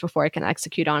research before I can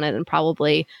execute on it, and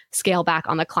probably scale back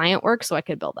on the client work so I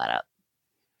could build that up.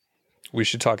 we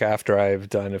should talk after I've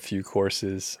done a few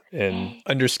courses and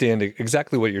understand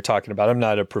exactly what you're talking about. I'm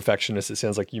not a perfectionist. It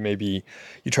sounds like you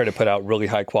try to put out really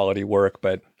high quality work,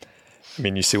 but I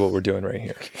mean, you see what we're doing right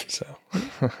here. So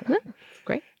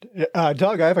Great.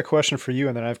 Doug, I have a question for you,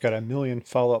 and then I've got a million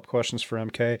follow-up questions for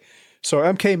MK. So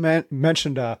MK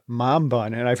mentioned mom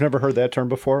bun, and I've never heard that term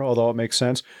before, although it makes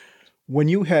sense. When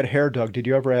you had hair, Doug, did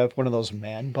you ever have one of those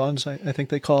man buns, I think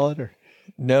they call it? Or?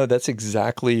 No, that's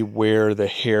exactly where the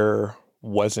hair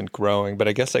wasn't growing, but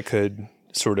I guess I could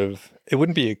it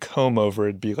wouldn't be a comb over,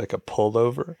 it'd be like a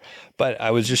pullover. But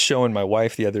I was just showing my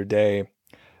wife the other day,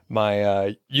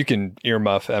 you can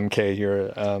earmuff MK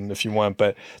here if you want,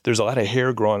 but there's a lot of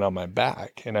hair growing on my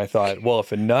back. And I thought, well,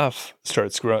 if enough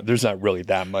starts growing, there's not really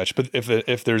that much, but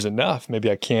if there's enough, maybe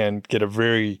I can get a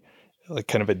very, like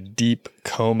kind of a deep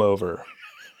comb over.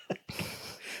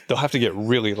 They'll have to get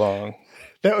really long.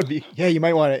 That would be, you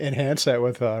might want to enhance that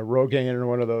with Rogaine or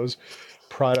one of those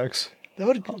products.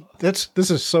 This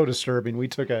is so disturbing.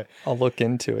 I'll look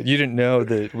into it. You didn't know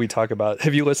that we talk about,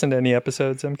 have you listened to any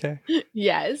episodes, MK?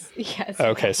 Yes.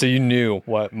 Okay. So you knew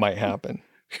what might happen.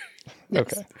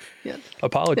 Yes. Okay. Yeah.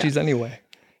 Apologies anyway.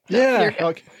 Yeah. You're good.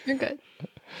 Okay. You're good.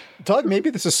 Doug, maybe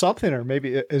this is something, or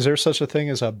maybe is there such a thing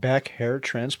as a back hair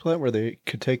transplant where they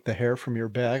could take the hair from your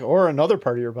back or another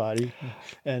part of your body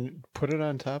and put it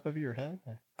on top of your head?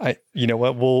 You know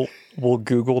what? We'll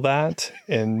Google that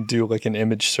and do like an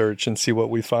image search and see what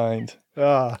we find.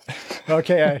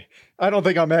 Okay. I don't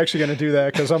think I'm actually going to do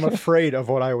that because I'm afraid of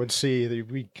what I would see.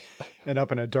 We end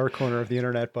up in a dark corner of the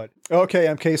internet. But okay,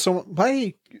 MK. So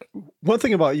one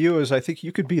thing about you is I think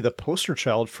you could be the poster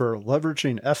child for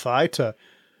leveraging FI to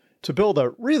build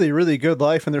a really, really good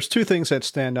life. And there's two things that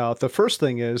stand out. The first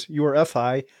thing is you were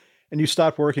FI and you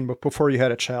stopped working before you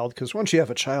had a child, because once you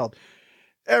have a child,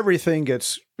 everything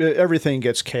gets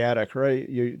chaotic, right?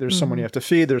 There's someone you have to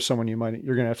feed. There's someone you're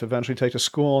going to have to eventually take to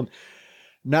school, and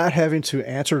not having to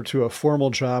answer to a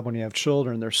formal job when you have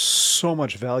children. There's so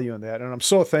much value in that. And I'm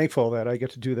so thankful that I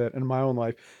get to do that in my own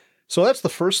life. So that's the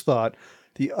first thought.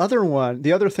 The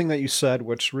other thing that you said,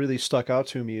 which really stuck out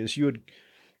to me, is you had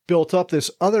built up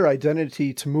this other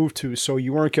identity to move to. So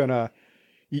you didn't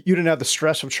have the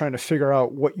stress of trying to figure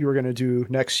out what you were going to do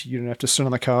next. You didn't have to sit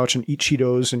on the couch and eat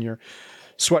Cheetos in your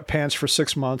sweatpants for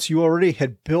 6 months. You already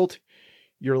had built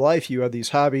your life. You had these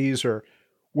hobbies, or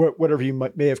whatever you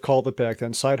may have called it back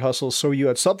then, side hustles. So you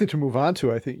had something to move on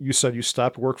to. I think you said you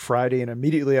stopped work Friday and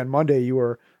immediately on Monday you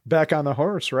were back on the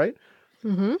horse, right?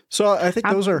 Mm-hmm. So I think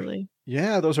Absolutely.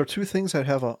 those are two things that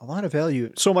have a lot of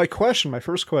value. So my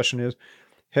first question is,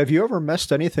 have you ever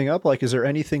messed anything up? Like, is there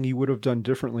anything you would have done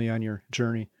differently on your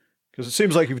journey? Because it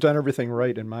seems like you've done everything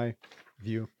right in my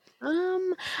view.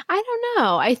 I don't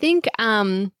know. I think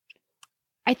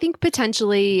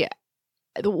potentially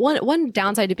the one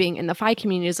downside to being in the FI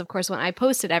community is, of course, when I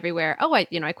posted everywhere,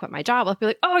 I quit my job, I'll be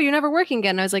like, oh, you're never working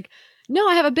again. And I was like, no,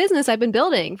 I have a business I've been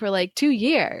building for like 2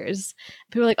 years.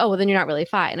 People were like, oh, well, then you're not really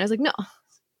FI. And I was like, no.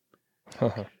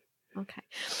 Okay.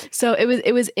 So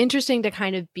it was interesting to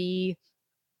kind of be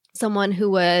someone who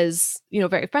was,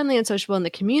 very friendly and sociable in the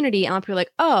community. And people were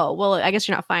like, oh, well, I guess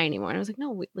you're not FI anymore. And I was like,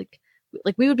 no,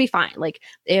 we would be fine. Like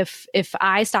if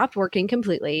I stopped working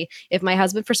completely, if my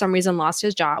husband for some reason lost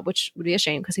his job, which would be a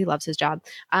shame because he loves his job,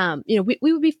 we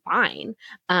would be fine.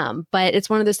 But it's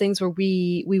one of those things where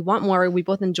we want more. We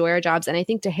both enjoy our jobs. And I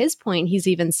think to his point, he's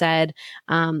even said,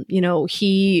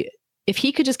 if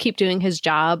he could just keep doing his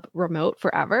job remote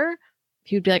forever,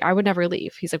 he would be like, I would never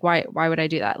leave. He's like, why would I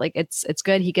do that? Like, it's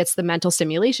good. He gets the mental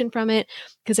stimulation from it.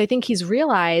 Because I think he's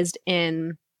realized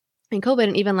in COVID,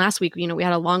 and even last week, we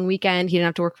had a long weekend. He didn't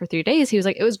have to work for 3 days. He was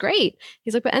like, it was great.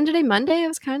 He's like, but end of day Monday, I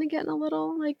was kind of getting a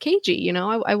little like cagey.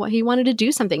 He wanted to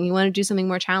do something. He wanted to do something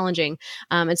more challenging.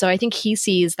 And so I think he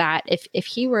sees that if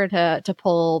he were to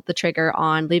pull the trigger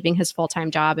on leaving his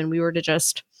full-time job and we were to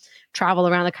just travel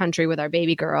around the country with our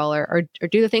baby girl or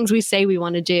do the things we say we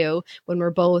want to do when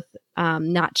we're both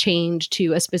not chained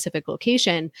to a specific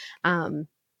location,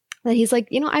 that he's like,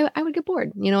 I would get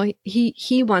bored.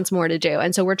 He wants more to do.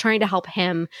 And so we're trying to help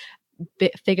him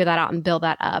figure that out and build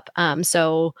that up.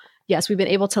 So yes, we've been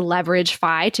able to leverage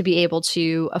FI to be able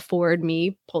to afford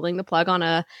me pulling the plug on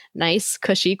a nice,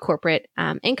 cushy corporate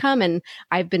income. And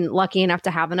I've been lucky enough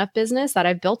to have enough business that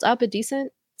I've built up a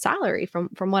decent salary from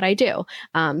what I do.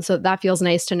 So that feels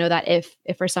nice to know that if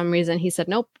for some reason he said,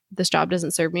 nope, this job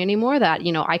doesn't serve me anymore, that,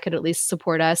 I could at least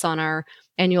support us on our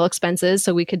annual expenses.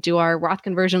 So we could do our Roth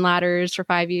conversion ladders for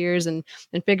 5 years and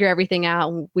figure everything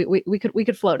out. We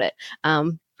could float it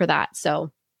for that.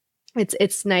 So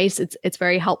it's nice. It's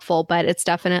very helpful, but it's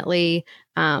definitely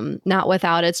not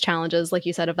without its challenges, like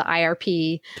you said, of the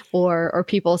IRP or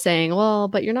people saying, well,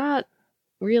 but you're not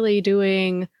really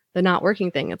doing the not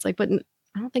working thing. It's like, but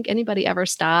I don't think anybody ever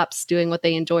stops doing what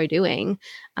they enjoy doing.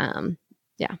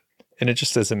 Yeah. And it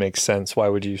just doesn't make sense. Why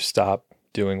would you stop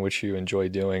doing what you enjoy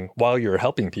doing while you're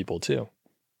helping people too?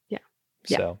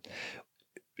 Yeah. So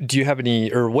do you have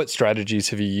any, or what strategies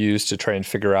have you used to try and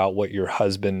figure out what your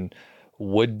husband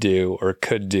would do or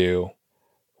could do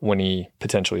when he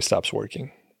potentially stops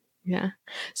working? Yeah.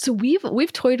 So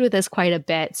we've toyed with this quite a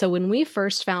bit. So when we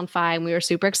first found Fi and we were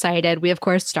super excited, we of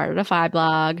course started a Fi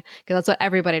blog because that's what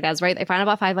everybody does, right? They find out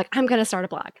about Fi, like, I'm going to start a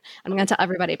blog. I'm going to tell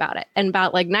everybody about it. And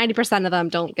about like 90% of them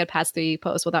don't get past 3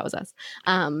 posts. Well, that was us.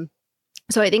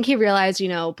 So I think he realized,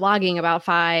 blogging about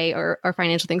Fi or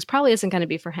financial things probably isn't going to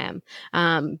be for him.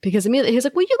 Because immediately he's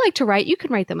like, well, you like to write, you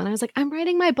can write them. And I was like, I'm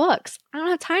writing my books. I don't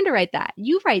have time to write that.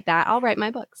 You write that. I'll write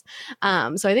my books.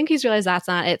 So I think he's realized that's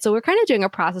not it. So we're kind of doing a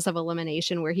process of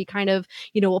elimination where he kind of,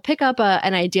 will pick up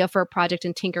an idea for a project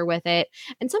and tinker with it.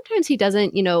 And sometimes he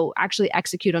doesn't, actually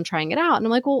execute on trying it out. And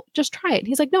I'm like, well, just try it. And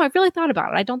he's like, no, I've really thought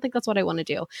about it. I don't think that's what I want to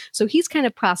do. So he's kind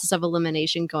of process of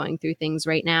elimination going through things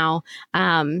right now.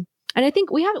 And I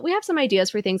think we have some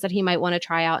ideas for things that he might want to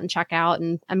try out and check out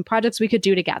and projects we could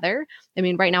do together. I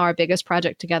mean, right now our biggest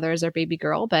project together is our baby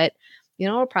girl, but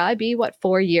it'll probably be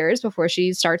 4 years before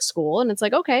she starts school. And it's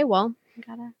like, okay, well, we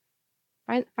gotta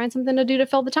find something to do to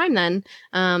fill the time then.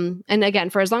 And again,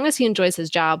 for as long as he enjoys his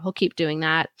job, he'll keep doing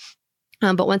that.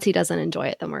 But once he doesn't enjoy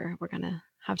it, then we're gonna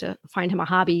have to find him a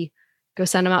hobby, go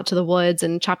send him out to the woods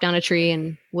and chop down a tree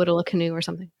and whittle a canoe or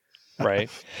something.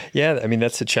 Right. Yeah. I mean,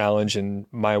 that's a challenge. And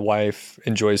my wife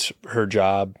enjoys her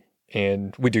job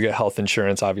and we do get health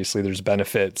insurance. Obviously there's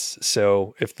benefits.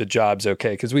 So if the job's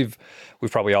okay, because we've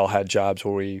probably all had jobs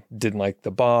where we didn't like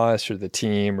the boss or the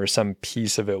team or some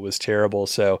piece of it was terrible.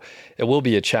 So it will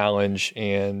be a challenge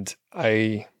and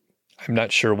I'm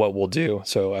not sure what we'll do.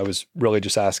 So I was really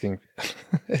just asking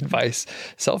advice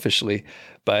selfishly.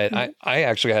 But I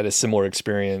actually had a similar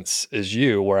experience as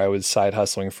you where I was side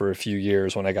hustling for a few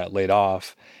years when I got laid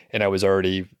off and I was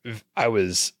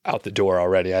out the door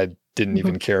already. I didn't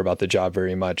even care about the job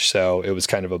very much. So it was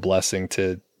kind of a blessing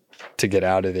to get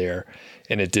out of there.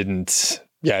 And it didn't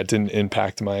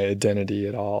impact my identity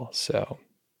at all. So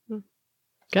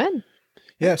good.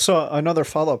 Yeah, so another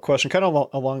follow-up question, kind of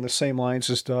along the same lines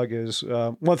as Doug is,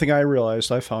 one thing I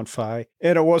realized I found Fi,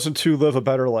 and it wasn't to live a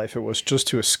better life, it was just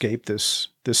to escape this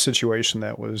situation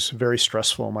that was very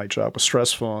stressful. My job was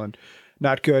stressful and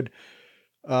not good.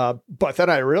 But then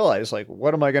I realized, like,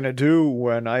 what am I going to do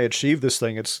when I achieve this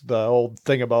thing? It's the old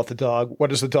thing about the dog.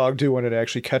 What does the dog do when it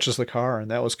actually catches the car?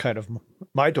 And that was kind of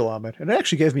my dilemma. And it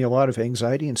actually gave me a lot of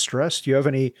anxiety and stress. Do you have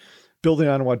any, building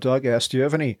on what Doug asked, do you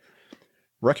have any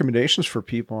recommendations for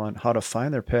people on how to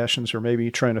find their passions or maybe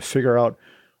trying to figure out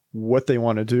what they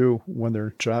want to do when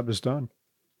their job is done?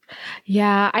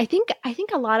 Yeah, I think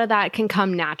a lot of that can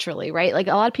come naturally, right? Like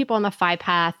a lot of people on the Fi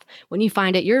path, when you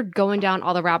find it, you're going down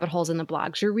all the rabbit holes in the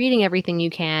blogs, you're reading everything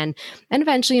you can. And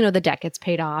eventually, the debt gets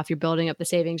paid off, you're building up the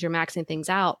savings, you're maxing things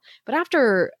out. But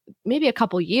after maybe a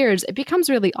couple years, it becomes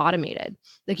really automated.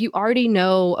 Like you already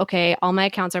know, okay, all my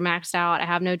accounts are maxed out, I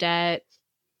have no debt.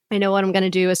 I know what I'm going to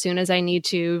do as soon as I need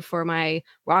to for my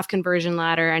Roth conversion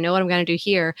ladder. I know what I'm going to do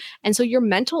here. And so your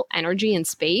mental energy and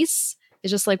space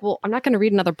is just like, well, I'm not going to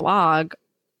read another blog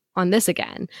on this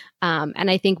again.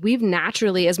 And I think we've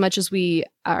naturally, as much as we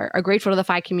are grateful to the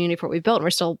Fi community for what we've built, and we're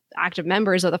still active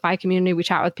members of the Fi community. We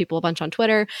chat with people a bunch on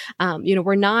Twitter.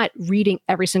 We're not reading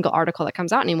every single article that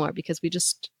comes out anymore because we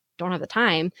just don't have the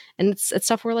time. And it's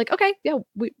stuff we're like, okay, yeah,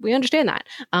 we understand that.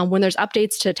 When there's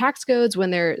updates to tax codes,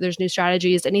 when there's new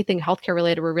strategies, anything healthcare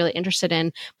related, we're really interested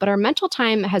in. But our mental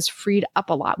time has freed up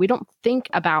a lot. We don't think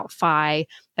about Fi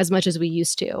as much as we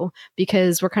used to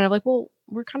because we're kind of like, well,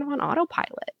 we're kind of on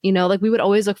autopilot, like we would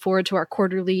always look forward to our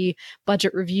quarterly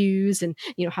budget reviews and,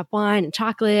 have wine and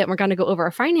chocolate and we're going to go over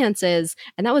our finances.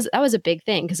 And that was a big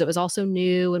thing because it was also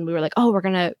new. And we were like, oh, we're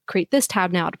going to create this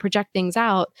tab now to project things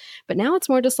out. But now it's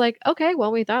more just like, okay,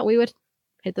 well, we thought we would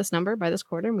hit this number by this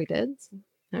quarter and we did. So,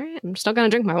 all right. I'm still going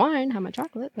to drink my wine, have my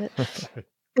chocolate, but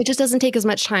it just doesn't take as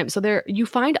much time. So there you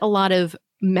find a lot of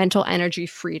mental energy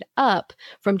freed up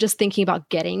from just thinking about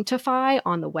getting to Fi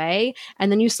on the way.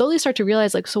 And then you slowly start to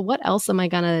realize like, so what else am I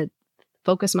going to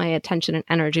focus my attention and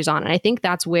energies on? And I think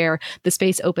that's where the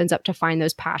space opens up to find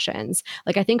those passions.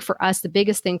 Like, I think for us, the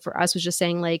biggest thing for us was just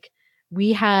saying like,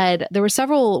 there were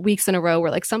several weeks in a row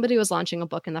where like somebody was launching a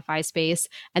book in the Fi space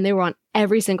and they were on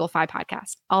every single Fi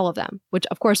podcast, all of them, which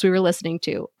of course we were listening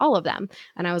to all of them.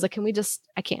 And I was like,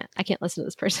 I can't listen to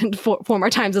this person four more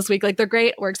times this week. Like they're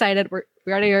great. We're excited.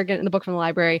 We already are getting the book from the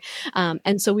library.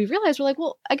 And so we realized we're like,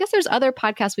 well, I guess there's other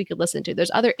podcasts we could listen to.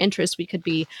 There's other interests we could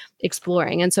be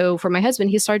exploring. And so for my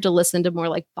husband, he started to listen to more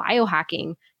like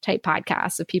biohacking type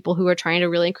podcasts of people who are trying to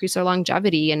really increase their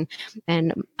longevity and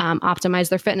optimize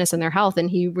their fitness and their health. And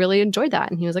he really enjoyed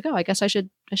that. And he was like, oh, I guess I should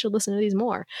listen to these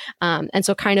more. And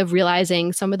so kind of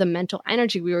realizing some of the mental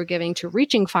energy we were giving to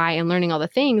reaching Fi and learning all the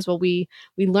things. Well, we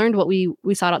learned what we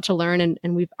sought out to learn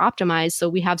and we've optimized. So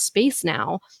we have space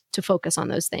now to focus on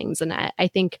those things. And I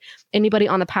think anybody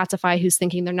on the path to Fi who's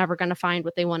thinking they're never going to find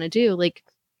what they want to do, like,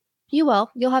 you'll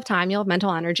have time, you'll have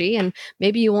mental energy, and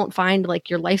maybe you won't find like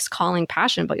your life's calling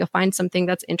passion, but you'll find something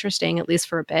that's interesting, at least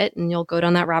for a bit, and you'll go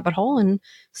down that rabbit hole and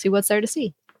see what's there to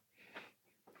see.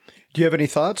 Do you have any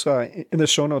thoughts? In the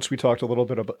show notes, we talked a little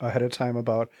bit ahead of time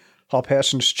about how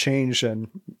passions change, and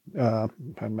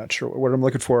I'm not sure what I'm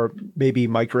looking for, maybe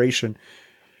migration.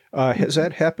 Has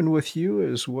that happened with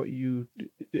you?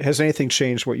 Has anything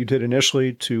changed what you did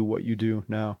initially to what you do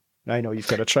now? I know you've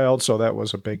got a child, so that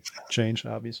was a big change,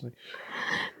 obviously.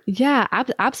 Yeah,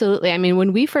 absolutely. I mean,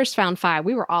 when we first found Fi,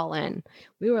 we were all in.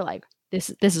 We were like, this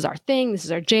is our thing. This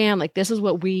is our jam. Like, this is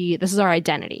our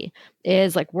identity,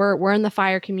 is like, we're in the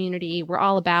fire community. We're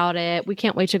all about it. We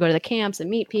can't wait to go to the camps and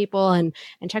meet people and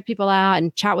check people out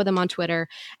and chat with them on Twitter.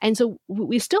 And so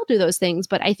we still do those things,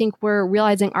 but I think we're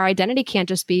realizing our identity can't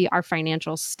just be our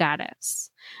financial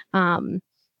status.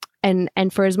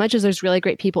 And for as much as there's really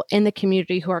great people in the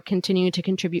community who are continuing to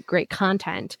contribute great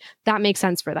content, that makes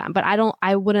sense for them. But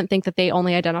I wouldn't think that they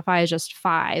only identify as just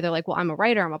Fi. They're like, well, I'm a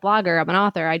writer, I'm a blogger, I'm an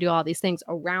author, I do all these things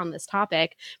around this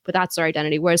topic, but that's their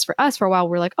identity. Whereas for us, for a while,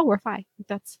 we're like, oh, we're Fi.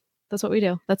 That's what we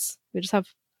do.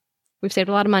 We've saved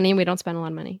a lot of money and we don't spend a lot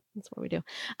of money. That's what we do.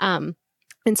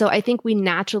 And so I think we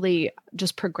naturally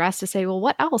just progress to say, well,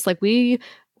 what else? Like, we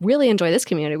really enjoy this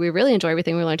community. We really enjoy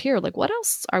everything we learned here. Like, what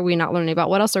else are we not learning about?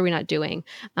 What else are we not doing?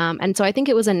 And so I think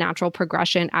it was a natural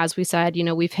progression. As we said,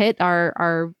 we've hit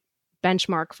our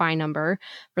benchmark Fi number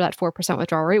for that 4%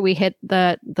 withdrawal rate. We hit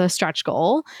the stretch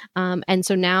goal. And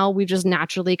so now we've just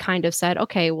naturally kind of said,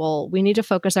 okay, well, we need to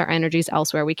focus our energies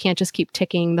elsewhere. We can't just keep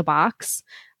ticking the box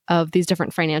of these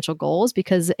different financial goals,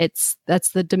 because that's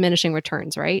the diminishing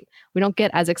returns, right? We don't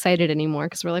get as excited anymore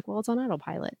because we're like, well, it's on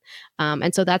autopilot.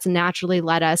 And so that's naturally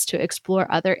led us to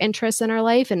explore other interests in our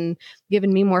life and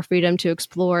given me more freedom to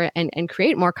explore and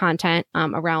create more content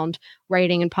around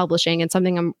writing and publishing, and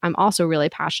something I'm also really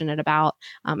passionate about.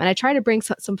 And I try to bring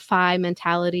some Fi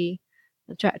mentality,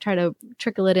 try to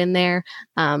trickle it in there.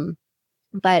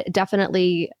 But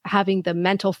definitely having the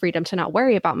mental freedom to not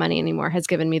worry about money anymore has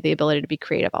given me the ability to be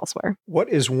creative elsewhere. What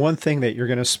is one thing that you're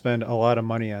going to spend a lot of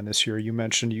money on this year? You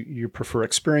mentioned you prefer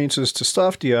experiences to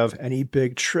stuff. Do you have any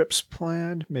big trips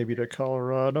planned, maybe to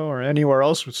Colorado or anywhere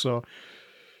else? So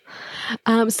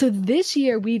this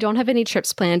year we don't have any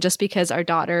trips planned, just because our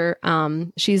daughter,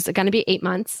 she's going to be 8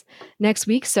 months next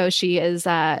week. So she is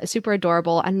super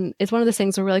adorable. And it's one of those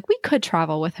things where we're like, we could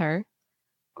travel with her,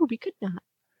 or we could not.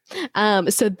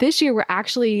 So this year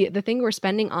the thing we're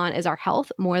spending on is our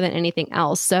health more than anything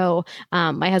else. So,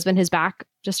 my husband, his back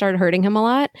just started hurting him a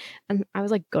lot. And I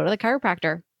was like, go to the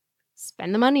chiropractor,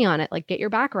 spend the money on it, like get your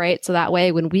back right. So that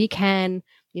way when we can,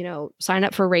 sign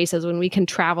up for races, when we can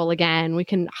travel again, we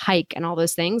can hike and all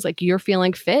those things, like you're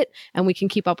feeling fit and we can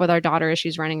keep up with our daughter as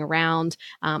she's running around.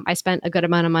 I spent a good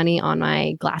amount of money on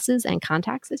my glasses and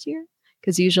contacts this year,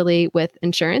 because usually with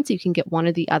insurance, you can get one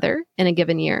or the other in a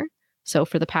given year. So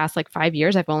for the past 5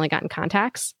 years, I've only gotten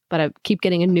contacts, but I keep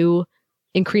getting a new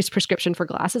increased prescription for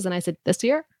glasses. And I said, this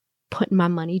year, putting my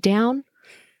money down,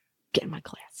 getting my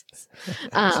glasses.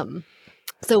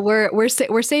 So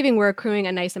we're saving, we're accruing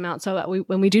a nice amount. So that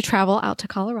when we do travel out to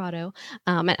Colorado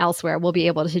and elsewhere, we'll be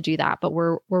able to do that. But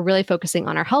we're really focusing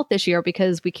on our health this year,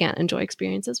 because we can't enjoy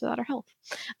experiences without our health.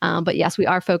 But yes, we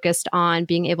are focused on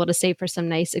being able to save for some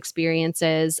nice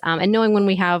experiences, and knowing when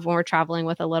we're traveling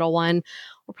with a little one,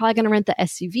 we're probably going to rent the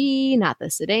SUV, not the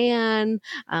sedan.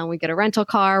 We get a rental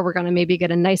car. We're going to maybe get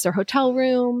a nicer hotel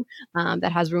room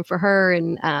that has room for her,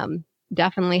 and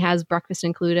definitely has breakfast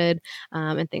included,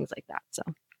 and things like that. So,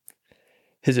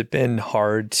 has it been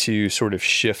hard to sort of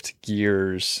shift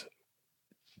gears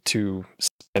to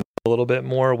spend a little bit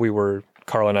more?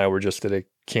 Carl and I were just at a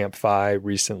Camp Fi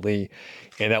recently,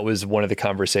 and that was one of the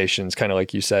conversations, kind of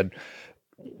like you said,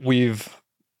 we've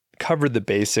covered the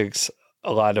basics.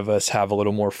 A lot of us have a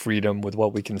little more freedom with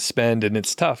what we can spend, and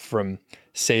it's tough from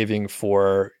saving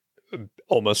for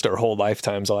almost our whole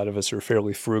lifetimes. A lot of us are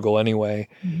fairly frugal anyway.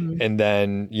 Mhm. And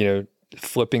then,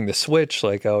 flipping the switch,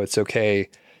 like, oh, it's okay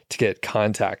to get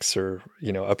contacts or,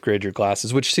 upgrade your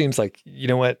glasses, which seems like, you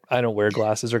know what? I don't wear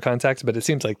glasses or contacts, but it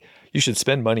seems like you should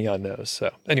spend money on those.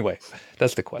 So anyway,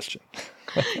 that's the question.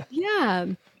 Yeah.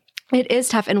 It is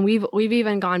tough. And we've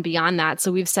even gone beyond that.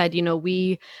 So we've said,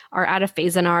 we are at a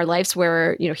phase in our lives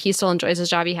where, he still enjoys his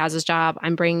job. He has his job.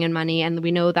 I'm bringing in money. And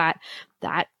we know that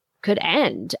could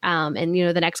end. And,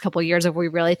 the next couple of years, if we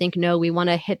really think, no, we want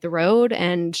to hit the road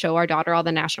and show our daughter all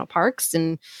the national parks.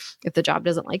 And if the job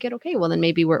doesn't like it, okay, well, then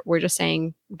maybe we're just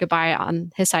saying goodbye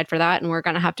on his side for that. And we're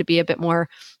going to have to be a bit more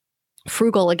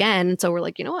frugal again. So we're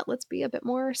like, you know what, let's be a bit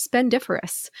more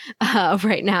spendiferous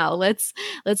right now. Let's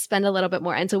spend a little bit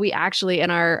more. And so we actually, in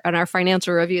our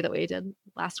financial review that we did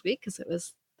last week, because it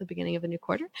was the beginning of a new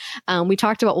quarter, we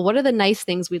talked about what are the nice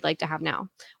things we'd like to have now.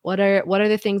 What are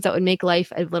the things that would make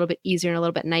life a little bit easier and a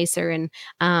little bit nicer? And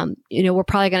we're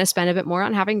probably going to spend a bit more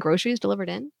on having groceries delivered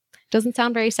in. Doesn't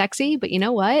sound very sexy, but you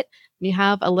know what? When you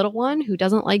have a little one who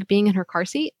doesn't like being in her car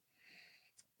seat,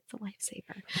 a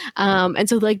lifesaver. And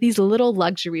so like these little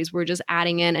luxuries we're just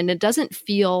adding in, and it doesn't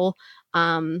feel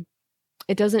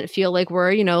like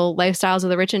we're, lifestyles of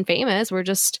the rich and famous.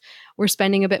 We're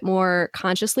spending a bit more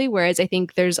consciously. Whereas I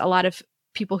think there's a lot of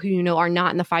people who, are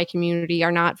not in the FI community,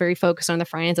 are not very focused on the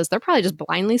finances. They're probably just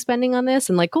blindly spending on this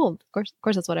and like, cool, of course,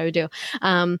 that's what I would do.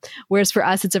 Whereas for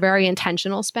us, it's a very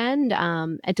intentional spend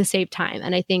and to save time.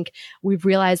 And I think we've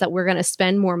realized that we're going to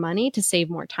spend more money to save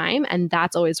more time. And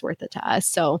that's always worth it to us.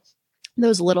 So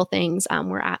those little things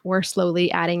we're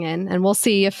slowly adding in, and we'll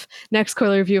see if next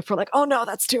quarterly review, if we're like, oh no,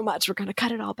 that's too much, we're going to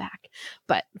cut it all back.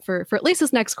 But for at least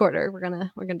this next quarter, we're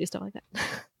going to do stuff like that.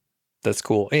 That's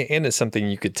cool. And it's something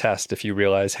you could test if you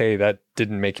realize, hey, that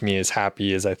didn't make me as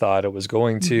happy as I thought it was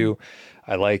going to.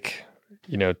 I like,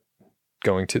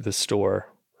 going to the store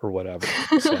or whatever.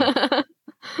 So.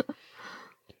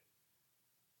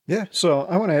 Yeah. So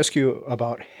I want to ask you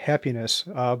about happiness.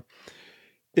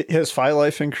 Has FI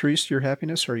Life increased your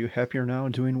happiness? Are you happier now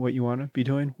doing what you want to be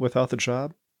doing without the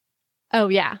job? Oh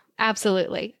yeah,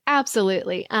 absolutely.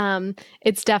 Absolutely.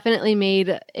 It's definitely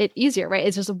made it easier, right?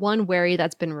 It's just one worry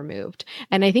that's been removed.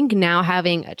 And I think now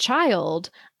having a child,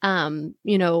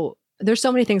 there's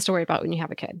so many things to worry about when you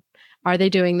have a kid. Are they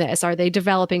doing this? Are they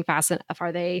developing fast enough?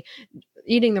 Are they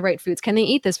eating the right foods? Can they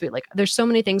eat this food? Like there's so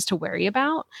many things to worry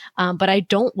about. But I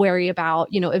don't worry about,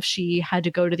 if she had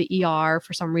to go to the ER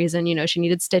for some reason, she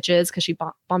needed stitches because she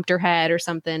bumped her head or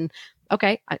something.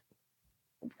 Okay.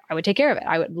 I would take care of it.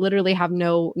 I would literally have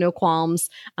no qualms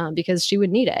because she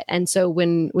would need it. And so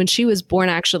when she was born,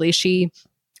 actually, she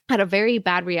had a very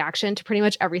bad reaction to pretty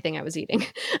much everything I was eating.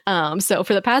 So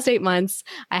for the past 8 months,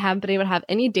 I haven't been able to have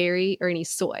any dairy or any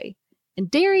soy. And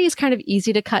dairy is kind of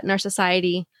easy to cut in our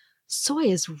society. Soy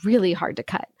is really hard to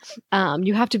cut.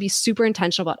 You have to be super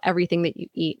intentional about everything that you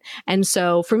eat. And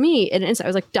so for me, in an instant, I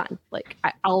was like, done. Like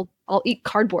I'll eat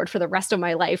cardboard for the rest of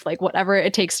my life, like whatever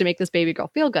it takes to make this baby girl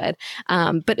feel good.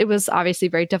 But it was obviously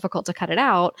very difficult to cut it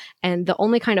out. And the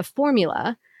only kind of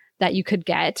formula that you could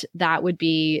get that would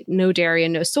be no dairy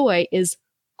and no soy is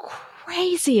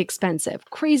crazy expensive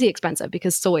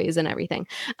because soy is in everything.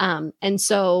 And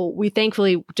so we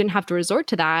thankfully didn't have to resort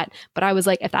to that. But I was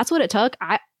like, if that's what it took,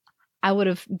 I would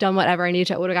have done whatever I needed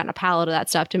to. I would have gotten a pallet of that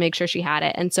stuff to make sure she had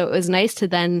it. And so it was nice to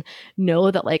then know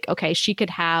that like, okay, she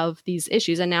could have these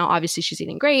issues. And now obviously she's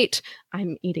eating great.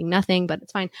 I'm eating nothing, but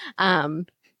it's fine.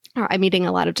 Or I'm eating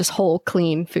a lot of just whole,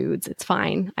 clean foods. It's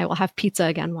fine. I will have pizza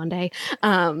again one day.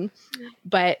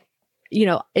 But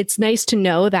it's nice to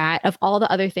know that of all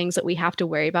the other things that we have to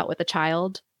worry about with a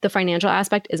child, the financial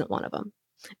aspect isn't one of them.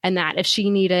 And that if she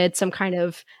needed some kind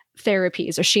of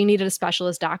therapies or she needed a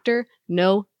specialist doctor,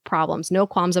 no problems, no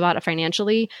qualms about it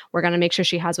financially. We're going to make sure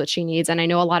she has what she needs. And I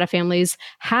know a lot of families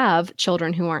have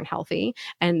children who aren't healthy,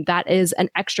 and that is an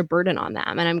extra burden on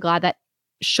them. And I'm glad that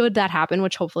should that happen,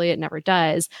 which hopefully it never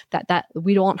does, that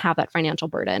we don't have that financial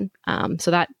burden.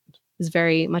 So that is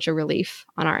very much a relief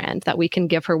on our end that we can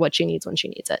give her what she needs when she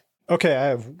needs it. Okay, I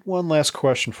have one last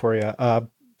question for you.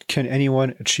 Can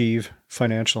anyone achieve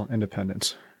financial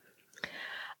independence?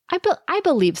 I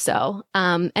believe so.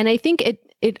 And I think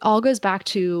it all goes back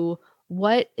to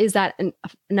what is that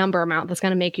number amount that's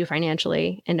going to make you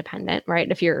financially independent, right?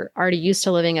 If you're already used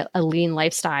to living a lean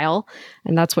lifestyle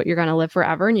and that's what you're going to live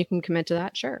forever and you can commit to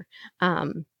that, sure.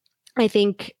 I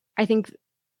think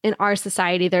in our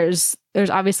society, there's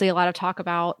obviously a lot of talk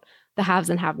about the haves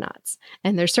and have-nots.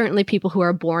 And there's certainly people who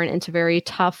are born into very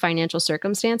tough financial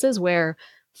circumstances where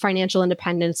financial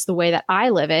independence, the way that I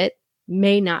live it,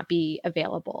 may not be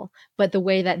available, but the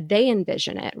way that they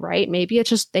envision it, right? Maybe it's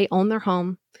just they own their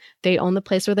home, they own the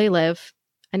place where they live,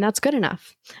 and that's good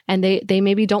enough. And they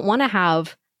maybe don't want to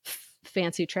have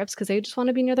fancy trips because they just want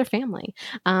to be near their family.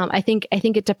 I think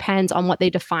it depends on what they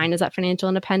define as that financial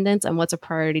independence and what's a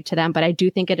priority to them. But I do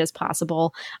think it is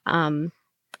possible.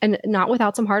 And not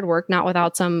without some hard work, not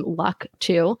without some luck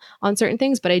too on certain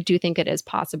things, but I do think it is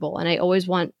possible. And I always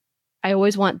want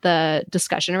the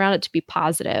discussion around it to be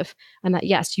positive, and that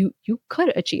yes, you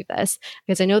could achieve this,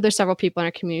 because I know there's several people in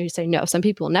our community who say no, some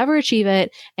people will never achieve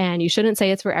it, and you shouldn't say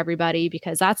it's for everybody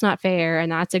because that's not fair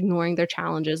and that's ignoring their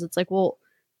challenges. It's like, well,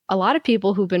 a lot of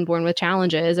people who've been born with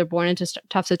challenges or born into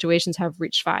tough situations have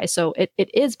reached FI. So it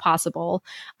is possible.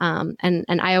 And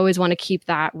I always want to keep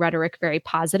that rhetoric very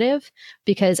positive,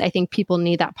 because I think people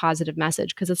need that positive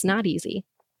message, because it's not easy.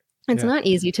 It's not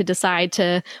easy to decide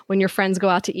to, when your friends go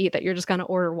out to eat, that you're just going to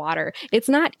order water. It's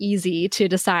not easy to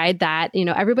decide that,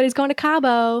 everybody's going to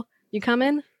Cabo. You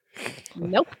coming?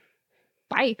 Nope.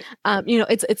 Bye.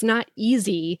 It's not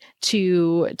easy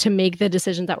to make the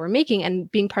decisions that we're making, and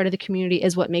being part of the community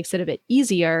is what makes it a bit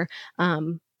easier.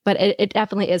 But it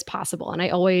definitely is possible. And I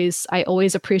always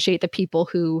appreciate the people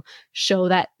who show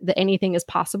that anything is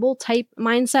possible type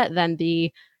mindset than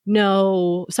the,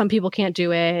 no, some people can't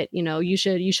do it. You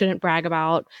shouldn't brag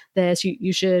about this.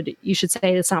 You should say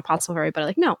it's not possible for everybody.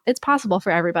 Like, no, it's possible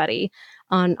for everybody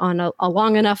on a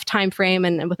long enough time frame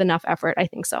and with enough effort. I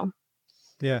think so.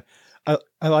 Yeah.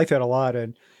 I like that a lot.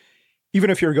 And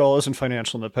even if your goal isn't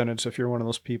financial independence, if you're one of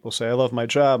those people say, I love my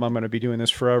job, I'm going to be doing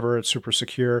this forever, it's super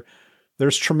secure,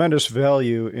 there's tremendous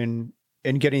value in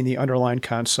getting the underlying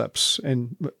concepts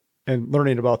and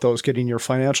learning about those, getting your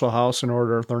financial house in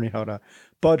order, learning how to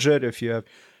budget if you have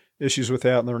issues with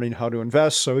that, learning how to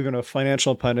invest. So even if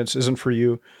financial independence isn't for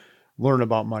you, learn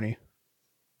about money.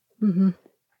 Mm-hmm.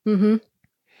 Mm-hmm.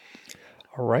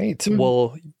 All right. Mm-hmm.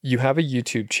 Well, you have a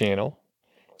YouTube channel.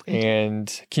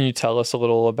 And can you tell us a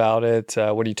little about it?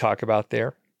 What do you talk about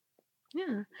there?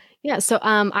 Yeah. So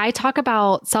I talk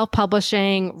about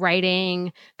self-publishing,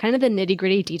 writing, kind of the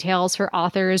nitty-gritty details for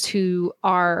authors who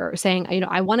are saying,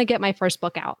 I want to get my first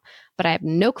book out, but I have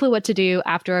no clue what to do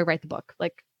after I write the book.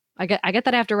 Like, I get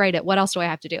that I have to write it. What else do I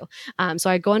have to do? So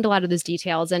I go into a lot of those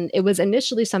details, and it was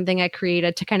initially something I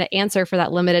created to kind of answer for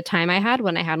that limited time I had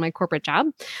when I had my corporate job.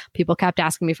 People kept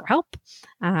asking me for help.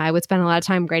 I would spend a lot of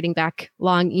time writing back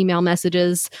long email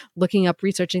messages, looking up,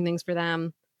 researching things for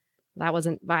them. That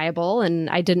wasn't viable, and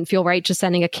I didn't feel right just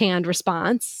sending a canned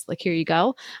response, like, here you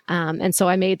go. And so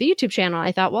I made the YouTube channel.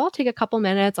 I thought, well, I'll take a couple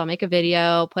minutes, I'll make a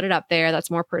video, put it up there.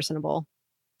 That's more personable.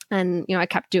 And, I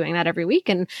kept doing that every week.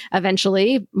 And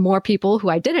eventually more people who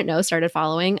I didn't know started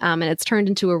following. And it's turned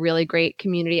into a really great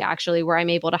community, actually, where I'm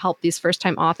able to help these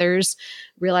first-time authors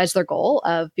realize their goal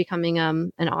of becoming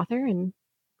an author, and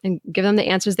give them the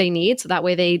answers they need. So that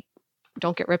way they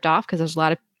don't get ripped off, because there's a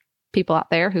lot of people out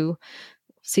there who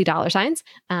see dollar signs,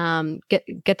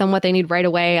 get them what they need right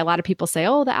away. A lot of people say,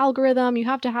 oh, the algorithm, you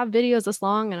have to have videos this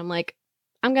long. And I'm like,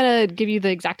 I'm going to give you the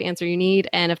exact answer you need.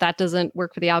 And if that doesn't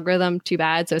work for the algorithm, too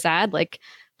bad, so sad. Like,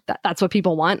 that's what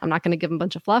people want. I'm not going to give them a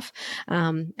bunch of fluff.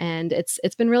 And it's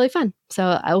been really fun.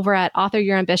 So over at Author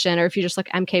Your Ambition, or if you just look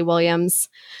MK Williams,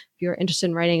 if you're interested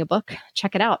in writing a book,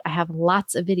 check it out. I have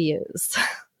lots of videos.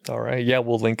 All right. Yeah,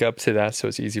 we'll link up to that so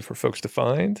it's easy for folks to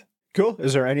find. Cool.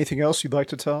 Is there anything else you'd like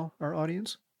to tell our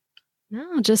audience?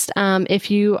 No, just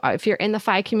if you're in the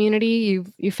FI community,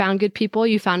 you found good people,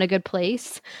 you found a good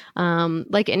place.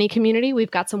 Like any community,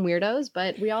 we've got some weirdos,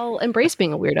 but we all embrace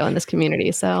being a weirdo in this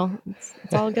community. So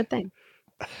it's all a good thing.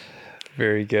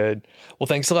 Very good. Well,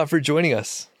 thanks a lot for joining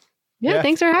us. Yeah,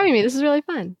 thanks for having me. This is really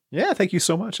fun. Yeah, thank you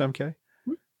so much, MK.